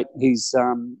negate his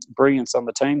brilliance on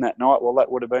the team that night, well,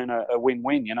 that would have been a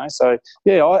win-win, you know. So,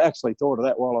 yeah, I actually thought of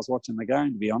that while I was watching the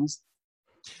game, to be honest.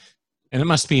 And it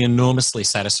must be enormously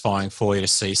satisfying for you to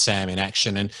see Sam in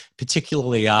action, and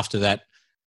particularly after that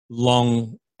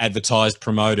long advertised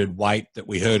promoted wait that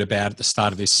we heard about at the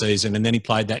start of this season. And then he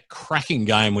played that cracking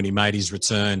game when he made his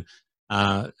return.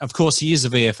 Of course, he is a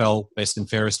VFL best and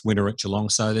fairest winner at Geelong,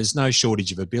 so there's no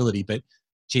shortage of ability, but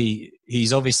gee,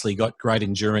 he's obviously got great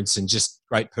endurance and just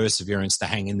great perseverance to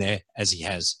hang in there as he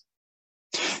has.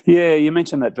 Yeah, you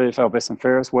mentioned that VFL best and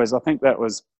fairest, Wes. I think that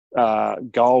was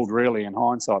gold really in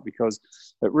hindsight, because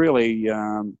it really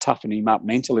toughened him up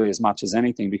mentally as much as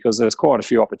anything, because there's quite a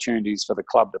few opportunities for the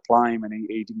club to play him and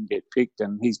he didn't get picked,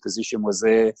 and his position was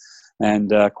there,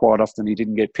 and quite often he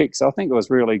didn't get picked. So I think it was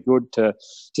really good to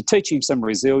teach him some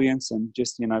resilience and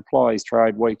just, you know, ply his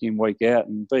trade week in, week out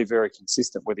and be very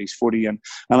consistent with his footy. And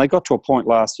they got to a point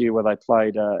last year where they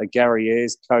played a Gary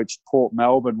Ayres coached Port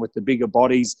Melbourne with the bigger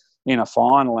bodies in a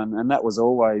final, and that was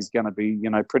always going to be, you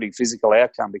know, pretty physical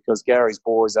outcome, because Gary's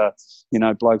boys are, you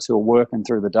know, blokes who are working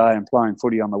through the day and playing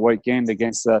footy on the weekend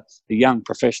against the young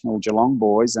professional Geelong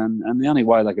boys, and the only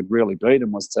way they could really beat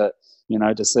them was to, you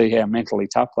know, to see how mentally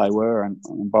tough they were, and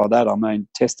by that I mean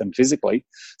test them physically.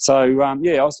 So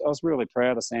yeah, I was really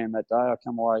proud of Sam that day. I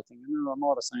come away thinking, I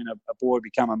might have seen a boy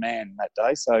become a man that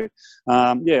day. So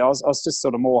yeah, I was just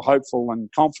sort of more hopeful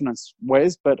and confident,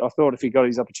 Wes, but I thought if he got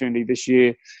his opportunity this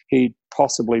year, he'd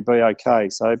possibly be okay.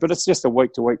 So, but it's just a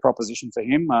week-to-week proposition for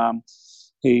him.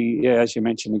 As you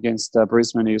mentioned, against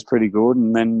Brisbane, he was pretty good,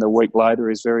 and then the week later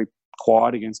he's very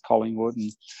quiet against Collingwood,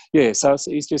 and yeah, so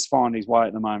he's just finding his way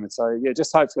at the moment. So yeah,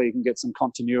 just hopefully he can get some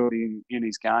continuity in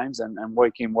his games and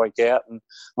week in, week out. And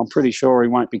I'm pretty sure he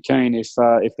won't be keen if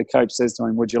the coach says to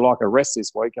him, "Would you like a rest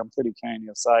this week?" I'm pretty keen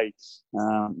he'll say,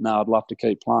 "No, I'd love to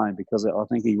keep playing," because I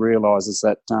think he realises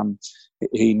that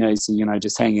he needs to, you know,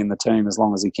 just hang in the team as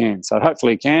long as he can. So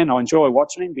hopefully he can. I enjoy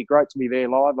watching him. It'd be great to be there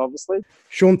live, obviously.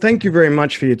 Sean, thank you very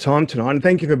much for your time tonight, and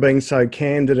thank you for being so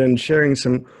candid and sharing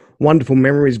some wonderful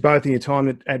memories, both in your time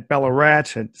at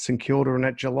Ballarat, at St Kilda, and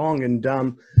at Geelong. And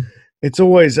it's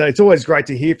always great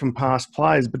to hear from past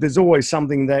players, but there's always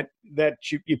something that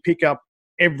you pick up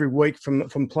every week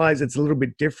from players that's a little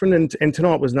bit different. And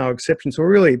tonight was no exception. So I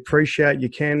really appreciate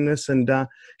your candidness and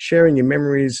sharing your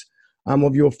memories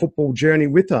of your football journey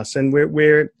with us. And we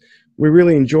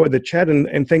really enjoyed the chat,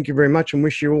 and thank you very much, and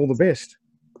wish you all the best.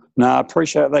 No, I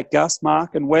appreciate that, Gus,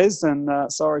 Mark, and Wes, and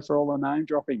sorry for all the name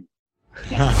dropping.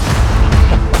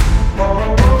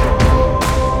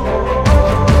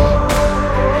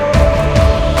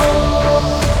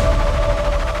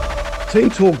 Team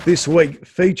Talk this week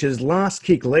features last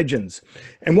kick legends,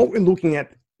 and what we're looking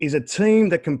at is a team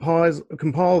that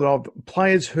compiled of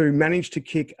players who managed to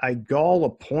kick a goal, a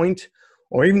point,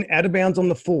 or even out of bounds on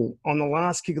the full on the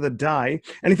last kick of the day.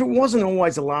 And if it wasn't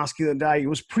always the last kick of the day, it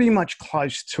was pretty much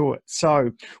close to it.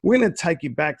 So we're going to take you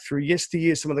back through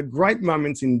yesteryear, some of the great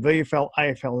moments in VFL,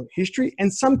 AFL history,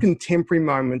 and some contemporary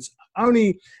moments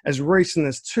only as recent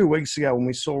as 2 weeks ago when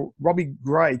we saw Robbie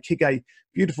Gray kick a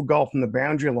beautiful goal from the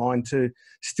boundary line to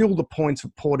steal the points for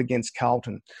Port against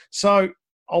Carlton. So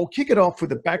I'll kick it off with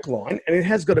the back line, and it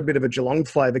has got a bit of a Geelong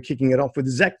flavour, kicking it off with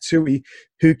Zach Tui,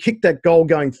 who kicked that goal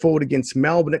going forward against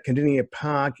Melbourne at Cardinia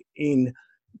Park in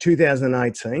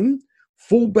 2018.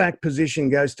 Fullback position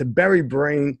goes to Barry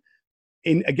Breen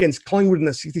against Collingwood in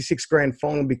the 66 grand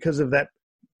final because of that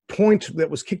point that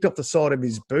was kicked off the side of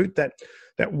his boot, that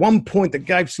 1 point that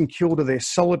gave St Kilda their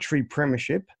solitary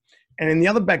premiership. And in the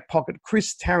other back pocket,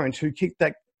 Chris Tarrant, who kicked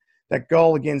that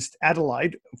goal against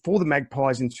Adelaide for the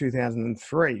Magpies in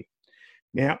 2003.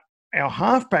 Now, our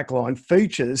halfback line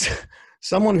features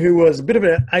someone who was a bit of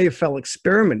an AFL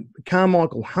experiment,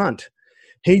 Carmichael Hunt.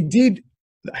 He did,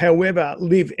 however,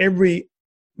 live every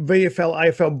VFL,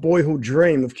 AFL boyhood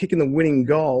dream of kicking the winning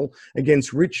goal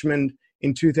against Richmond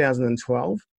in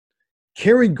 2012.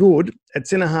 Kerry Good at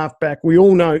centre halfback, we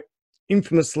all know,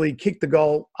 infamously kicked the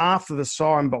goal after the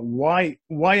siren, but way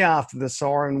after the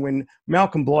siren, when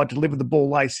Malcolm Blythe delivered the ball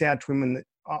lace out to him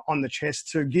on the chest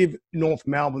to give North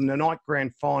Melbourne the night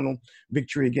grand final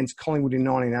victory against Collingwood in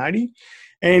 1980.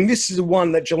 And this is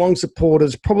one that Geelong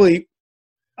supporters probably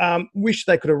wish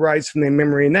they could erase from their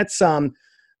memory, and that's the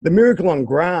miracle on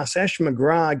grass, Ash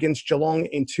McGrath against Geelong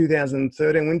in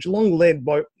 2013, when Geelong led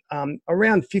by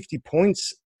around 50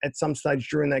 points at some stage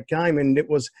during that game, and it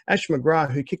was Ash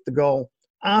McGrath who kicked the goal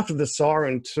after the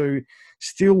siren to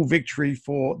steal victory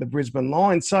for the Brisbane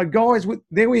Lions. So, guys,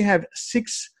 there we have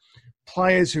 6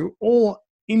 players who all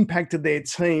impacted their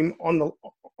team on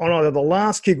on either the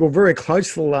last kick or very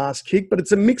close to the last kick, but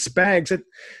it's a mixed bag. So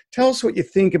tell us what you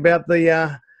think about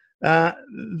the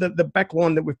back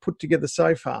line that we've put together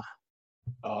so far.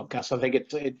 Oh, Gus, I think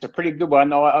it's a pretty good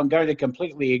one. I'm going to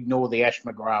completely ignore the Ash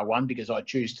McGrath one because I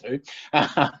choose to,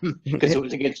 because it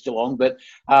was against Geelong. But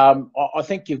I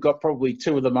think you've got probably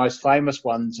two of the most famous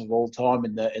ones of all time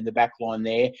in the back line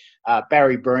there.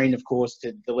 Barry Breen, of course,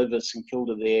 to deliver St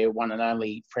Kilda their one and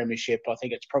only premiership. I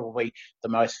think it's probably the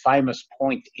most famous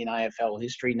point in AFL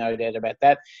history, no doubt about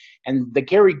that. And the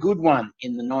Gary Good one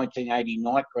in the 1980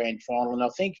 night grand final. And I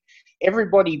think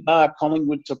everybody bar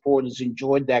Collingwood supporters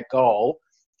enjoyed that goal,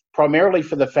 primarily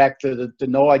for the fact that it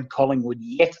denied Collingwood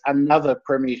yet another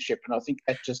premiership. And I think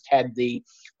that just had the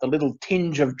little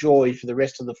tinge of joy for the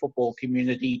rest of the football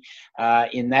community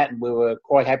in that. And we were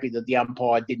quite happy that the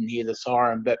umpire didn't hear the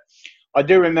siren. But I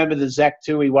do remember the Zach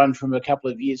Toohey one from a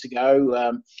couple of years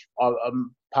ago.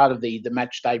 I'm part of the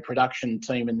match day production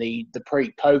team in the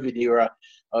pre-COVID era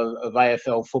of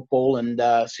AFL football, and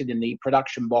sit in the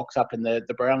production box up in the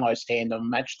Brownlow stand on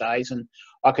match days. And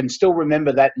I can still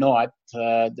remember that night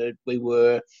that we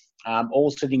were all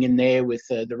sitting in there with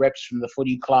the reps from the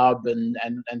footy club and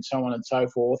so on and so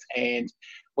forth. And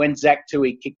when Zach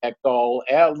Toohey kicked that goal,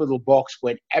 our little box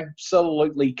went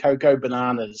absolutely cocoa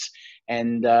bananas.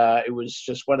 And it was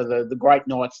just one of the great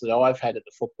nights that I've had at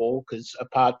the football, because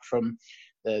apart from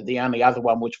the only other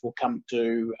one, which we'll come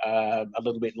to a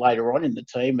little bit later on in the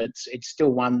team, it's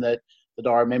still one that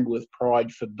I remember with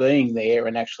pride for being there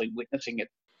and actually witnessing it.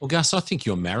 Well, Gus, I think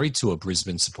you're married to a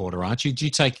Brisbane supporter, aren't you? Do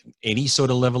you take any sort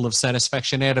of level of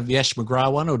satisfaction out of the Ash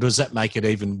McGrath one, or does that make it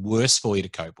even worse for you to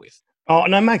cope with? Oh,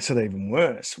 no, it makes it even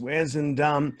worse, Wes. And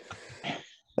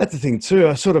that's the thing too.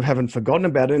 I sort of haven't forgotten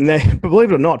about it. And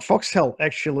believe it or not, Fox Sport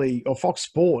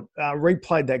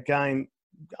replayed that game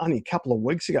only a couple of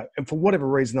weeks ago, and for whatever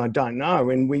reason I don't know,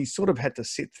 and we sort of had to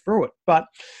sit through it. But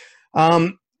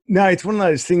no, it's one of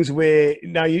those things where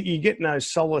you get no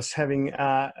solace having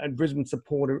a Brisbane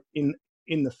supporter in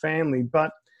the family.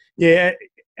 But yeah,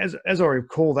 as I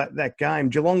recall that game,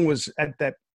 Geelong was at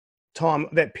that time,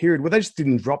 that period where they just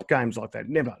didn't drop games like that.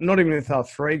 Never, not even if they were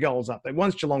 3 goals up.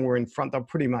 Once Geelong were in front, they were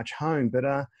pretty much home. But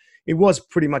it was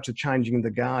pretty much a changing of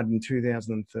the guard in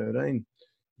 2013.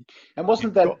 And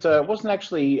wasn't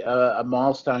actually a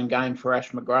milestone game for Ash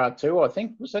McGrath too? I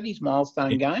think, was that his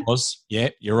milestone game? It was. Yeah,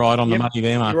 you're right on the money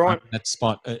there, Mark. Right. That's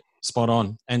spot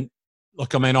on. And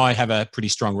look, I mean, I have a pretty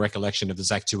strong recollection of the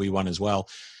Zach Toohey one as well.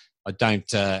 I don't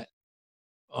think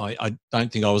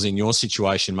I was in your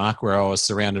situation, Mark, where I was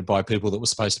surrounded by people that were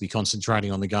supposed to be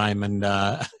concentrating on the game, and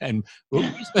were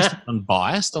we supposed to be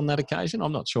unbiased on that occasion?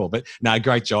 I'm not sure, but no,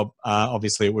 great job.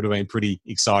 Obviously, it would have been pretty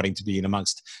exciting to be in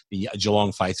amongst the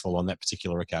Geelong faithful on that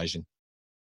particular occasion.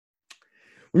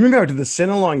 We move over to the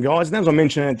centre line, guys, and as I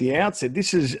mentioned at the outset,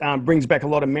 this brings back a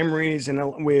lot of memories,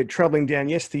 and we're travelling down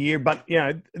yesteryear. But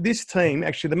this team,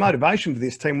 actually, the motivation for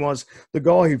this team was the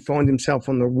guy who found himself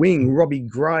on the wing, Robbie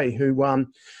Gray, who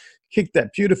kicked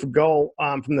that beautiful goal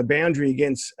from the boundary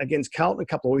against Carlton a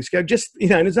couple of weeks ago. Just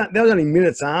that was only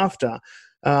minutes after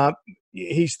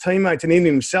his teammates and even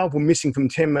himself were missing from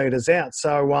 10 metres out.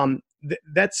 So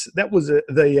that was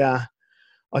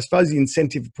I suppose the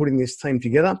incentive for putting this team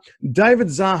together. David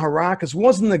Zaharakis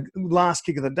wasn't the last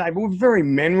kick of the day, but a very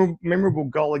memorable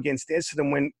goal against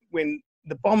Essendon when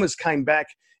the Bombers came back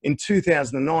in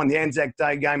 2009, the Anzac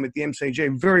Day game at the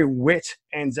MCG, very wet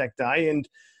Anzac Day. And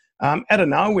out of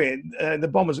nowhere, the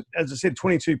Bombers, as I said,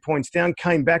 22 points down,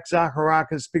 came back.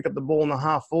 Zaharakis picked up the ball on the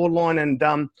half-forward line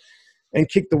and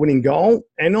kicked the winning goal.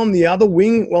 And on the other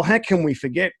wing, well, how can we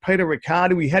forget Peter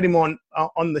Riccardi? We had him on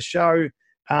the show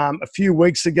a few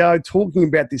weeks ago talking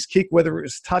about this kick, whether it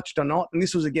was touched or not. And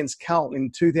this was against Carlton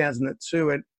in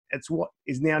 2002 at what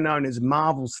is now known as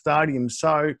Marvel Stadium.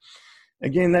 So,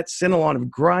 again, that centre line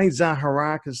of Gray,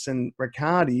 Zaharakis and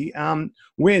Riccardi.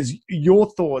 Where's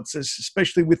your thoughts,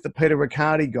 especially with the Peter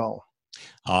Riccardi goal?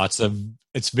 Oh,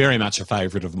 it's very much a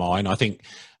favourite of mine. I think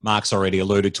Mark's already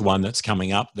alluded to one that's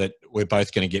coming up that we're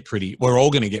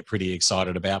all going to get pretty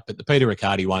excited about. But the Peter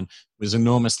Riccardi one was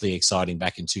enormously exciting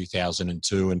back in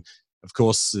 2002. And of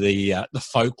course, the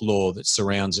folklore that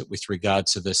surrounds it with regard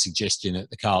to the suggestion that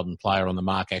the Carlton player on the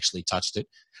mark actually touched it.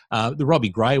 The Robbie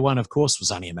Gray one, of course,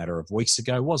 was only a matter of weeks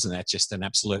ago. Wasn't that just an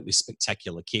absolutely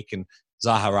spectacular kick? And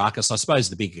Zaharakis, I suppose,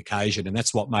 the big occasion. And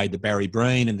that's what made the Barry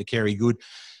Breen and the Kerry Good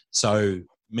so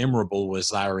memorable, was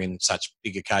they were in such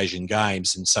big occasion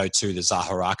games, and so too the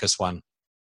Zaharakis one.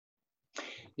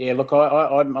 Yeah, look,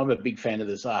 I'm a big fan of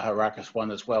the Zaha Ruckus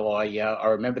one as well. I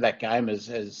remember that game, as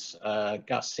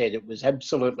Gus said, it was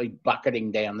absolutely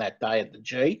bucketing down that day at the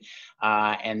G,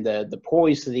 and the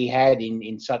poise that he had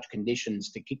in such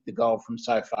conditions to kick the goal from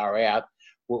so far out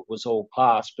was all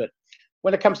class. But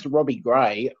when it comes to Robbie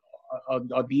Gray,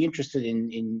 I'd be interested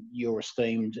in your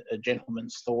esteemed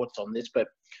gentleman's thoughts on this, but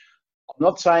I'm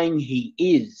not saying he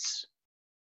is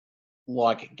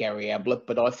like Gary Ablett,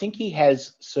 but I think he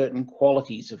has certain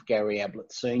qualities of Gary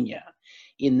Ablett Senior,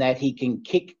 in that he can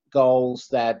kick goals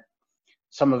that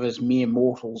some of us mere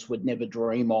mortals would never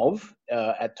dream of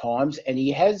at times, and he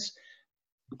has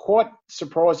quite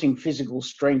surprising physical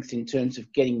strength in terms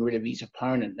of getting rid of his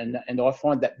opponent, and I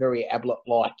find that very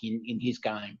Ablett-like in his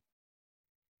game.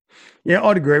 Yeah,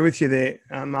 I'd agree with you there,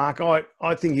 Mark.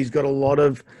 I think he's got a lot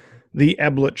of the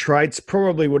Ablett traits.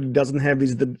 Probably what he doesn't have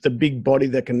is the big body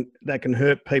that can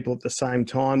hurt people at the same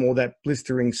time, or that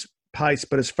blistering pace.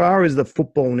 But as far as the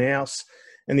football nous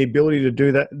and the ability to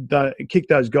do that, kick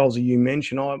those goals that you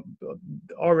mentioned,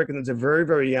 I reckon it's a very,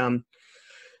 very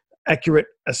accurate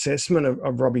assessment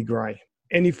of Robbie Gray.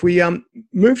 And if we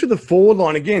move to the forward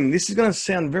line again, this is going to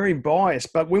sound very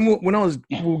biased, but when I was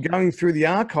going through the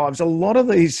archives, a lot of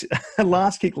these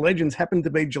last kick legends happen to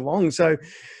be Geelong. So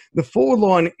the forward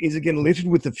line is again littered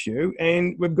with a few,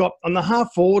 and we've got on the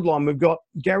half forward line, we've got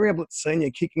Gary Ablett Senior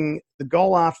kicking the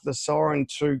goal after the siren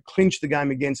to clinch the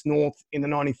game against North in the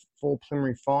 94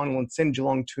 preliminary final and send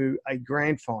Geelong to a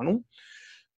grand final.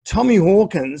 Tommy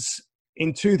Hawkins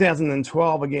in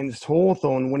 2012 against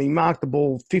Hawthorn, when he marked the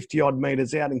ball 50-odd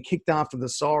metres out and kicked after the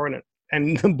siren,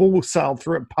 and the ball sailed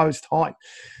through at post height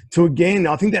to, again,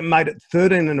 I think that made it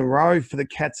 13 in a row for the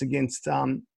Cats against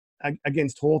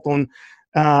Hawthorn.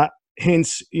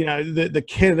 Hence, you know, the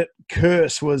Kedet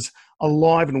curse was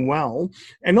alive and well.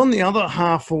 And on the other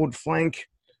half-forward flank,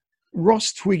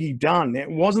 Ross Twiggy Dunn.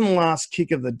 It wasn't the last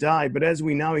kick of the day, but as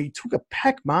we know, he took a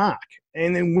pack mark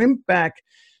and then went back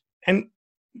and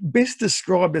best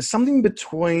described as something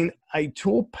between a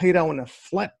torpedo and a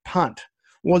flat punt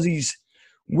was his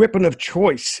weapon of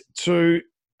choice to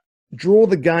draw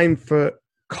the game for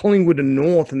Collingwood and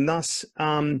North, and thus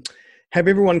have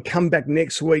everyone come back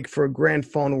next week for a grand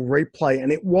final replay.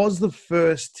 And it was the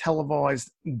first televised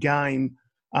game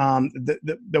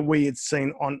that we had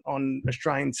seen on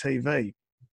Australian TV.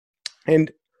 And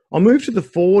I'll move to the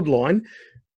forward line.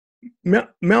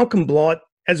 Malcolm Blight,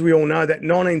 as we all know, that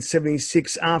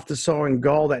 1976 after siren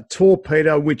goal, that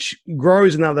torpedo, which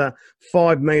grows another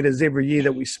 5 metres every year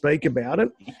that we speak about it.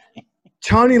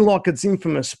 Tony Lockett's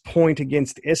infamous point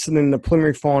against Essendon in the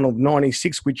preliminary final of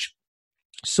 96, which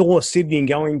saw Sydney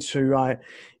going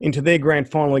into their grand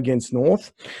final against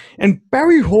North. And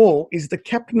Barry Hall is the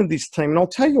captain of this team. And I'll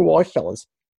tell you why, fellas,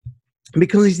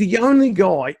 because he's the only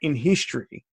guy in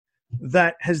history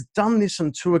that has done this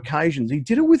on 2 occasions. He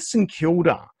did it with St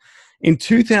Kilda in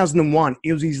 2001.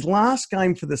 It was his last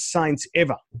game for the Saints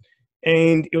ever.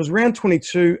 And it was round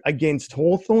 22 against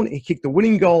Hawthorn. He kicked the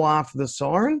winning goal after the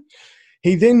siren.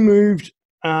 He then moved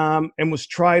and was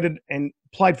traded and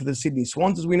played for the Sydney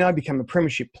Swans, as we know, became a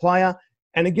premiership player.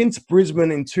 And against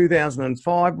Brisbane in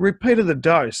 2005, repeated the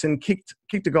dose and kicked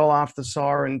a goal after the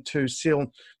siren to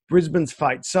seal Brisbane's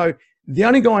fate. So the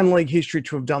only guy in league history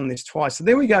to have done this twice. So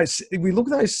there we go. If we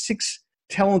look at those 6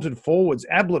 talented forwards,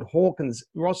 Ablett, Hawkins,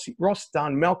 Ross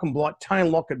Dunn, Malcolm Blight, Tony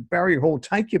Lockett, Barry Hall.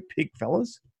 Take your pick,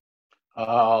 fellas.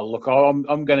 Look,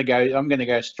 I'm going to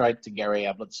go straight to Gary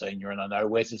Ablett Senior, and I know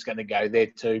Wes is going to go there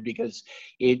too, because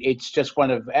it's just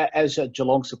one of, as a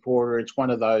Geelong supporter, it's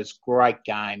one of those great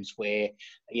games where,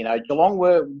 you know, Geelong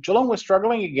were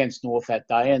struggling against North that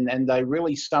day, and they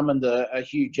really summoned a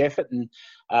huge effort, and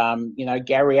you know,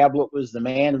 Gary Ablett was the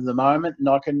man of the moment, and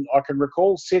I can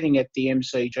recall sitting at the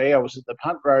MCG. I was at the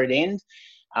Punt Road end,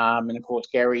 and of course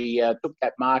Gary took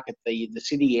that mark at the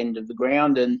city end of the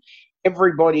ground, and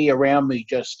everybody around me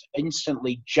just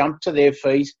instantly jumped to their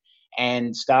feet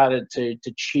and started to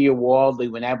cheer wildly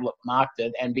when Ablett marked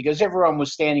it. And because everyone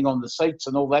was standing on the seats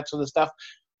and all that sort of stuff,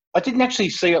 I didn't actually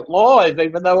see it live,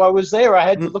 even though I was there. I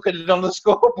had to look at it on the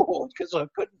scoreboard because I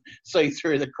couldn't see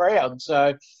through the crowd.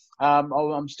 So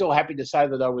I'm still happy to say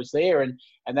that I was there, and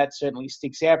that certainly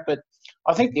sticks out. But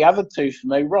I think the other two for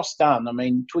me, Ross Dunn, I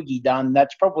mean, Twiggy Dunn,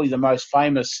 that's probably the most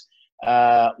famous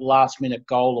last-minute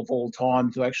goal of all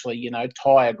time to actually, you know,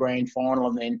 tie a grand final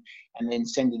and then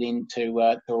send it into to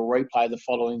a replay the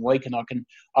following week. And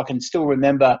I can still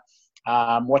remember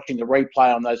watching the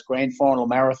replay on those grand final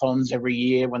marathons every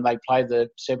year when they play the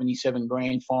 77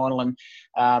 grand final. And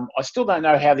I still don't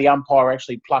know how the umpire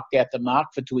actually plucked out the mark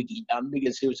for Twiggy Dunn,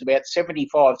 because it was about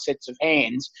 75 sets of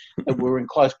hands that were in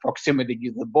close proximity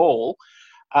to the ball.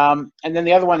 And then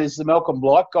the other one is the Malcolm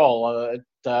Blight goal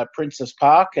at Princess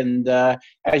Park. And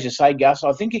as you say, Gus,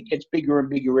 I think it gets bigger and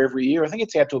bigger every year. I think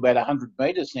it's out to about 100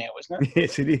 metres now, isn't it?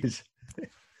 Yes, it is.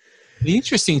 The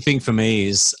interesting thing for me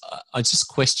is I just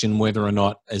question whether or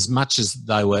not, as much as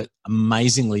they were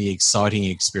amazingly exciting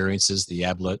experiences, the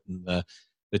Ablett and the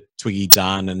Twiggy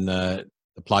Dunn and the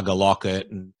Plugger Lockett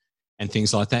and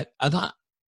things like that, are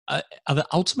the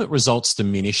ultimate results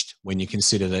diminished when you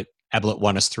consider that Ablett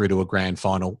won us through to a grand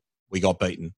final? We got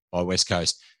beaten by West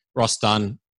Coast. Ross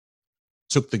Dunn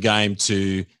took the game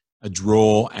to a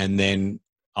draw and then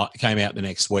came out the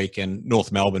next week, and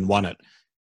North Melbourne won it.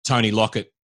 Tony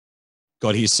Lockett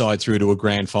got his side through to a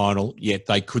grand final, yet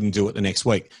they couldn't do it the next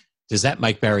week. Does that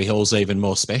make Barry Hills even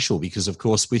more special? Because, of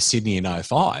course, with Sydney in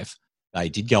 05, they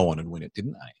did go on and win it,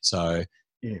 didn't they? So,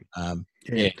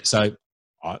 So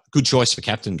good choice for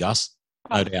captain, Gus,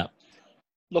 no doubt.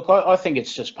 Look, I think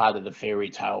it's just part of the fairy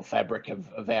tale fabric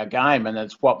of our game, and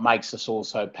it's what makes us all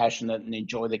so passionate and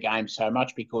enjoy the game so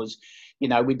much, because, you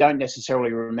know, we don't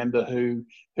necessarily remember who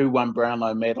won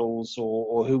Brownlow medals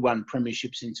or who won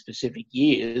premierships in specific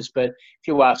years, but if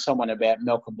you ask someone about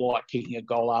Malcolm Blight kicking a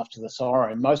goal after the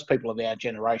siren, most people of our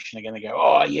generation are going to go,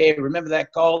 oh, yeah, remember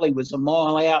that goal? He was a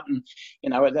mile out, and, you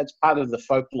know, that's part of the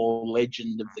folklore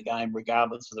legend of the game,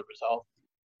 regardless of the result.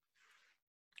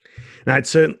 No,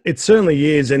 it certainly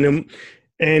is, and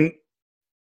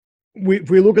if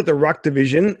we look at the ruck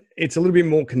division, it's a little bit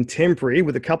more contemporary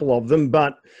with a couple of them,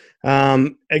 but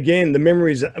again, the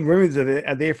memories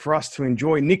are there for us to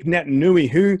enjoy. Nick Natanui,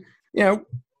 who, you know,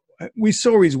 we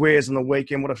saw his wares on the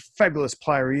weekend, what a fabulous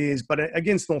player he is, but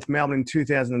against North Melbourne in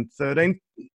 2013,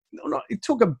 it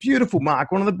took a beautiful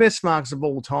mark, one of the best marks of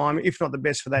all time, if not the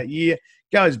best for that year,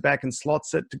 goes back and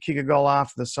slots it to kick a goal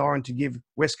after the siren to give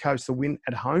West Coast the win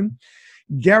at home.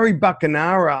 Gary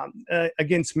Buckenara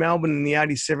against Melbourne in the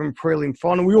 87 prelim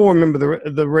final. We all remember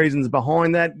the reasons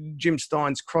behind that. Jim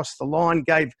Steins crossed the line,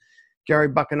 gave Gary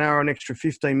Buckenara an extra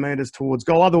 15 metres towards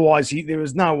goal. Otherwise, there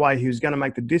was no way he was going to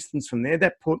make the distance from there.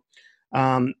 That put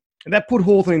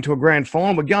Hawthorn into a grand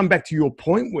final. But going back to your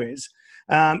point, Wes,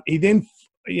 he then...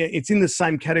 Yeah, it's in the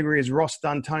same category as Ross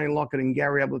Dunn, Tony Lockett, and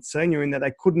Gary Ablett Sr. in that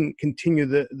they couldn't continue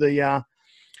the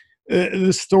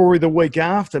story the week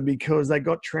after because they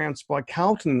got trounced by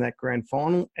Carlton in that grand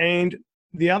final. And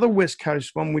the other West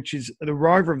Coast one, which is the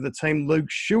rover of the team, Luke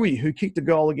Shuey, who kicked a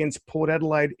goal against Port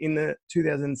Adelaide in the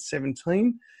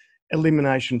 2017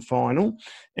 elimination final,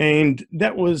 and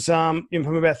that was from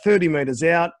about 30 metres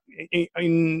out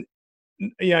in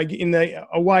the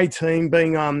away team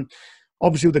being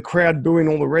obviously, with the crowd booing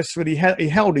all the rest of it, he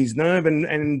held his nerve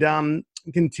and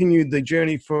continued the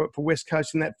journey for West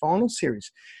Coast in that final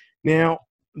series. Now,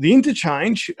 the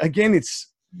interchange, again,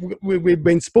 we've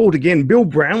been spoiled again. Bill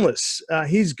Brownless,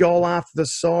 his goal after the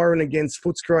siren against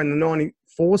Footscray in the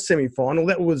 94 semi-final,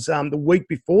 that was the week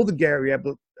before the Gary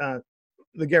Ablett, I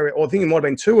think it might have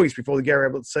been 2 weeks before the Gary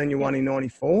Ablett Senior one in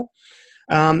 94.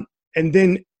 And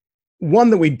then one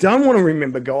that we don't want to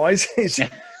remember, guys, is...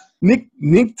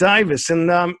 Nick Davis,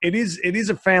 and it is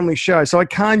a family show, so I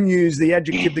can't use the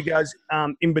adjective that goes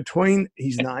in between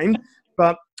his name.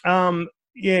 But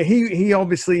he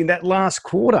obviously in that last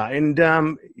quarter, and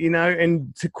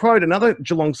and to quote another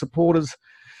Geelong supporter's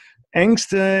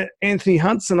angst, Anthony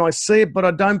Hudson, I see it, but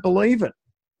I don't believe it.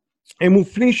 And we'll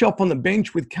finish off on the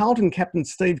bench with Carlton captain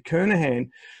Steve Kernahan,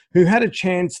 who had a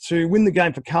chance to win the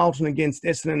game for Carlton against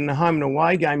Essendon in a home and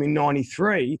away game in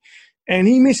 '93. And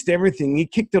he missed everything. He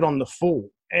kicked it on the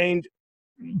full.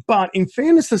 But in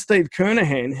fairness to Steve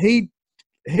Kernahan, he,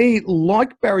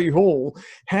 like Barry Hall,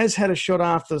 has had a shot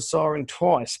after the siren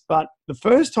twice. But the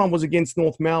first time was against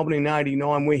North Melbourne in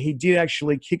 '89, where he did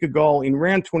actually kick a goal in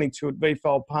round 22 at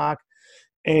Beefale Park.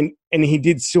 And he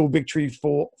did seal victory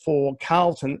for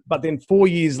Carlton. But then 4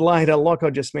 years later, like I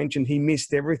just mentioned, he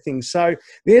missed everything. So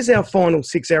there's our final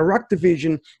six, our ruck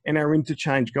division and our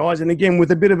interchange, guys. And again, with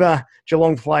a bit of a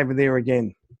Geelong flavour there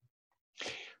again.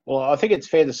 Well, I think it's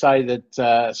fair to say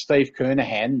that Steve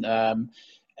Kernahan,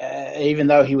 even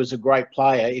though he was a great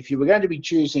player, if you were going to be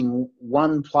choosing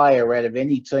one player out of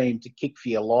any team to kick for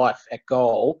your life at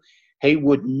goal, he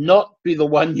would not be the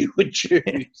one you would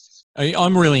choose.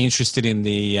 I'm really interested in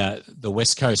the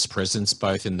West Coast presence,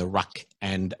 both in the ruck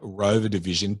and rover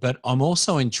division, but I'm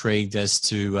also intrigued as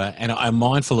to, and I'm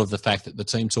mindful of the fact that the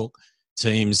Team Talk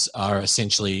teams are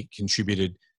essentially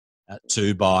contributed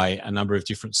to by a number of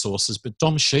different sources, but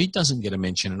Dom Sheed doesn't get a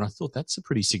mention, and I thought that's a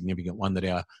pretty significant one that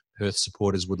our Perth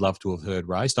supporters would love to have heard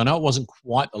raised. I know it wasn't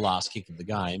quite the last kick of the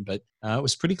game, but it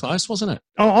was pretty close, wasn't it?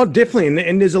 Oh, definitely,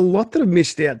 and there's a lot that have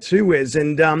missed out too, Wes,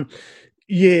 and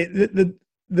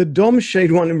the Dom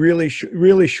Sheed one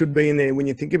really should be in there when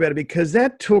you think about it, because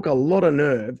that took a lot of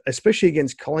nerve, especially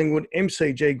against Collingwood,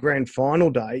 MCG Grand Final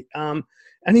day.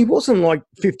 And he wasn't like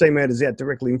 15 metres out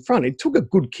directly in front. It took a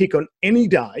good kick on any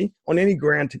day, on any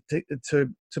ground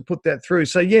to put that through.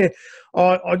 So, yeah,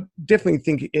 I definitely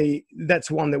think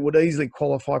that's one that would easily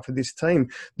qualify for this team.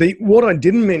 What I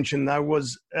didn't mention, though,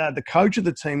 was the coach of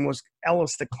the team was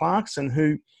Alistair Clarkson,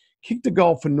 who kicked a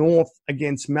goal for North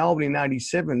against Melbourne in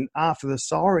 87 after the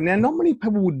siren. Now, not many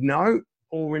people would know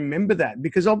or remember that,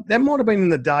 because that might have been in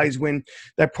the days when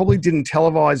they probably didn't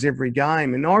televise every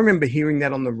game. And I remember hearing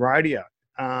that on the radio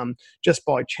just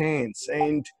by chance.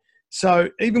 And so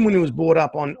even when it was brought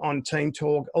up on Team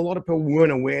Talk, a lot of people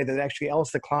weren't aware that actually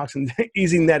Alistair Clarkson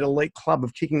is in that elite club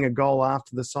of kicking a goal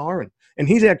after the siren. And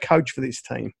he's our coach for this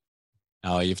team.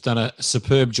 Oh, you've done a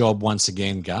superb job once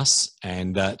again, Gus.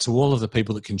 And to all of the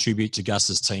people that contribute to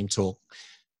Gus's Team Talk,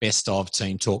 Best of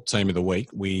Team Talk Team of the Week,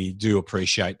 we do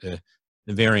appreciate the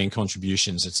varying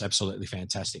contributions. It's absolutely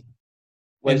fantastic.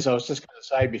 Wes, I was just going to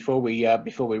say before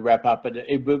we wrap up,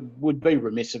 it would be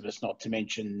remiss of us not to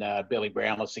mention Billy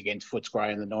Brownless against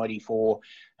Footscray in the '94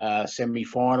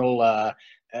 semi-final.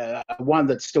 One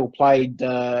that's still played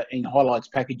in highlights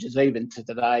packages even to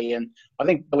today, and I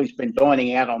think Billy's been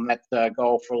dining out on that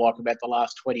goal for like about the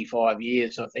last 25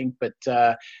 years, I think. But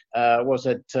was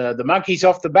it the monkeys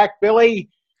off the back, Billy?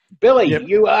 Billy, yep.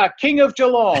 You are king of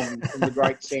Geelong, from the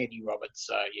great Sandy Roberts.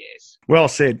 So yes. Well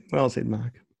said,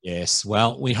 Mark. Yes,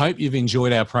 well, we hope you've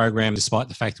enjoyed our program, despite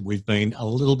the fact that we've been a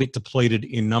little bit depleted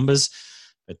in numbers.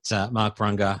 But Mark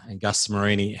Brunger and Gus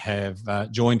Smarrini have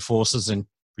joined forces and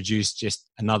produced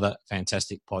just another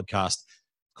fantastic podcast.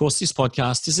 Of course, this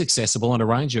podcast is accessible on a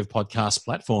range of podcast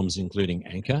platforms, including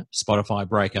Anchor, Spotify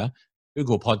Breaker,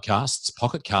 Google Podcasts,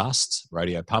 Pocket Casts,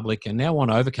 Radio Public, and now on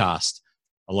Overcast,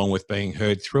 along with being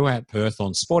heard throughout Perth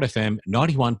on Sport FM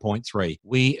 91.3.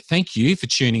 We thank you for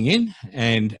tuning in,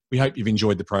 and we hope you've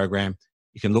enjoyed the program.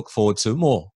 You can look forward to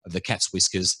more of the Cat's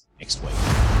Whiskers next week.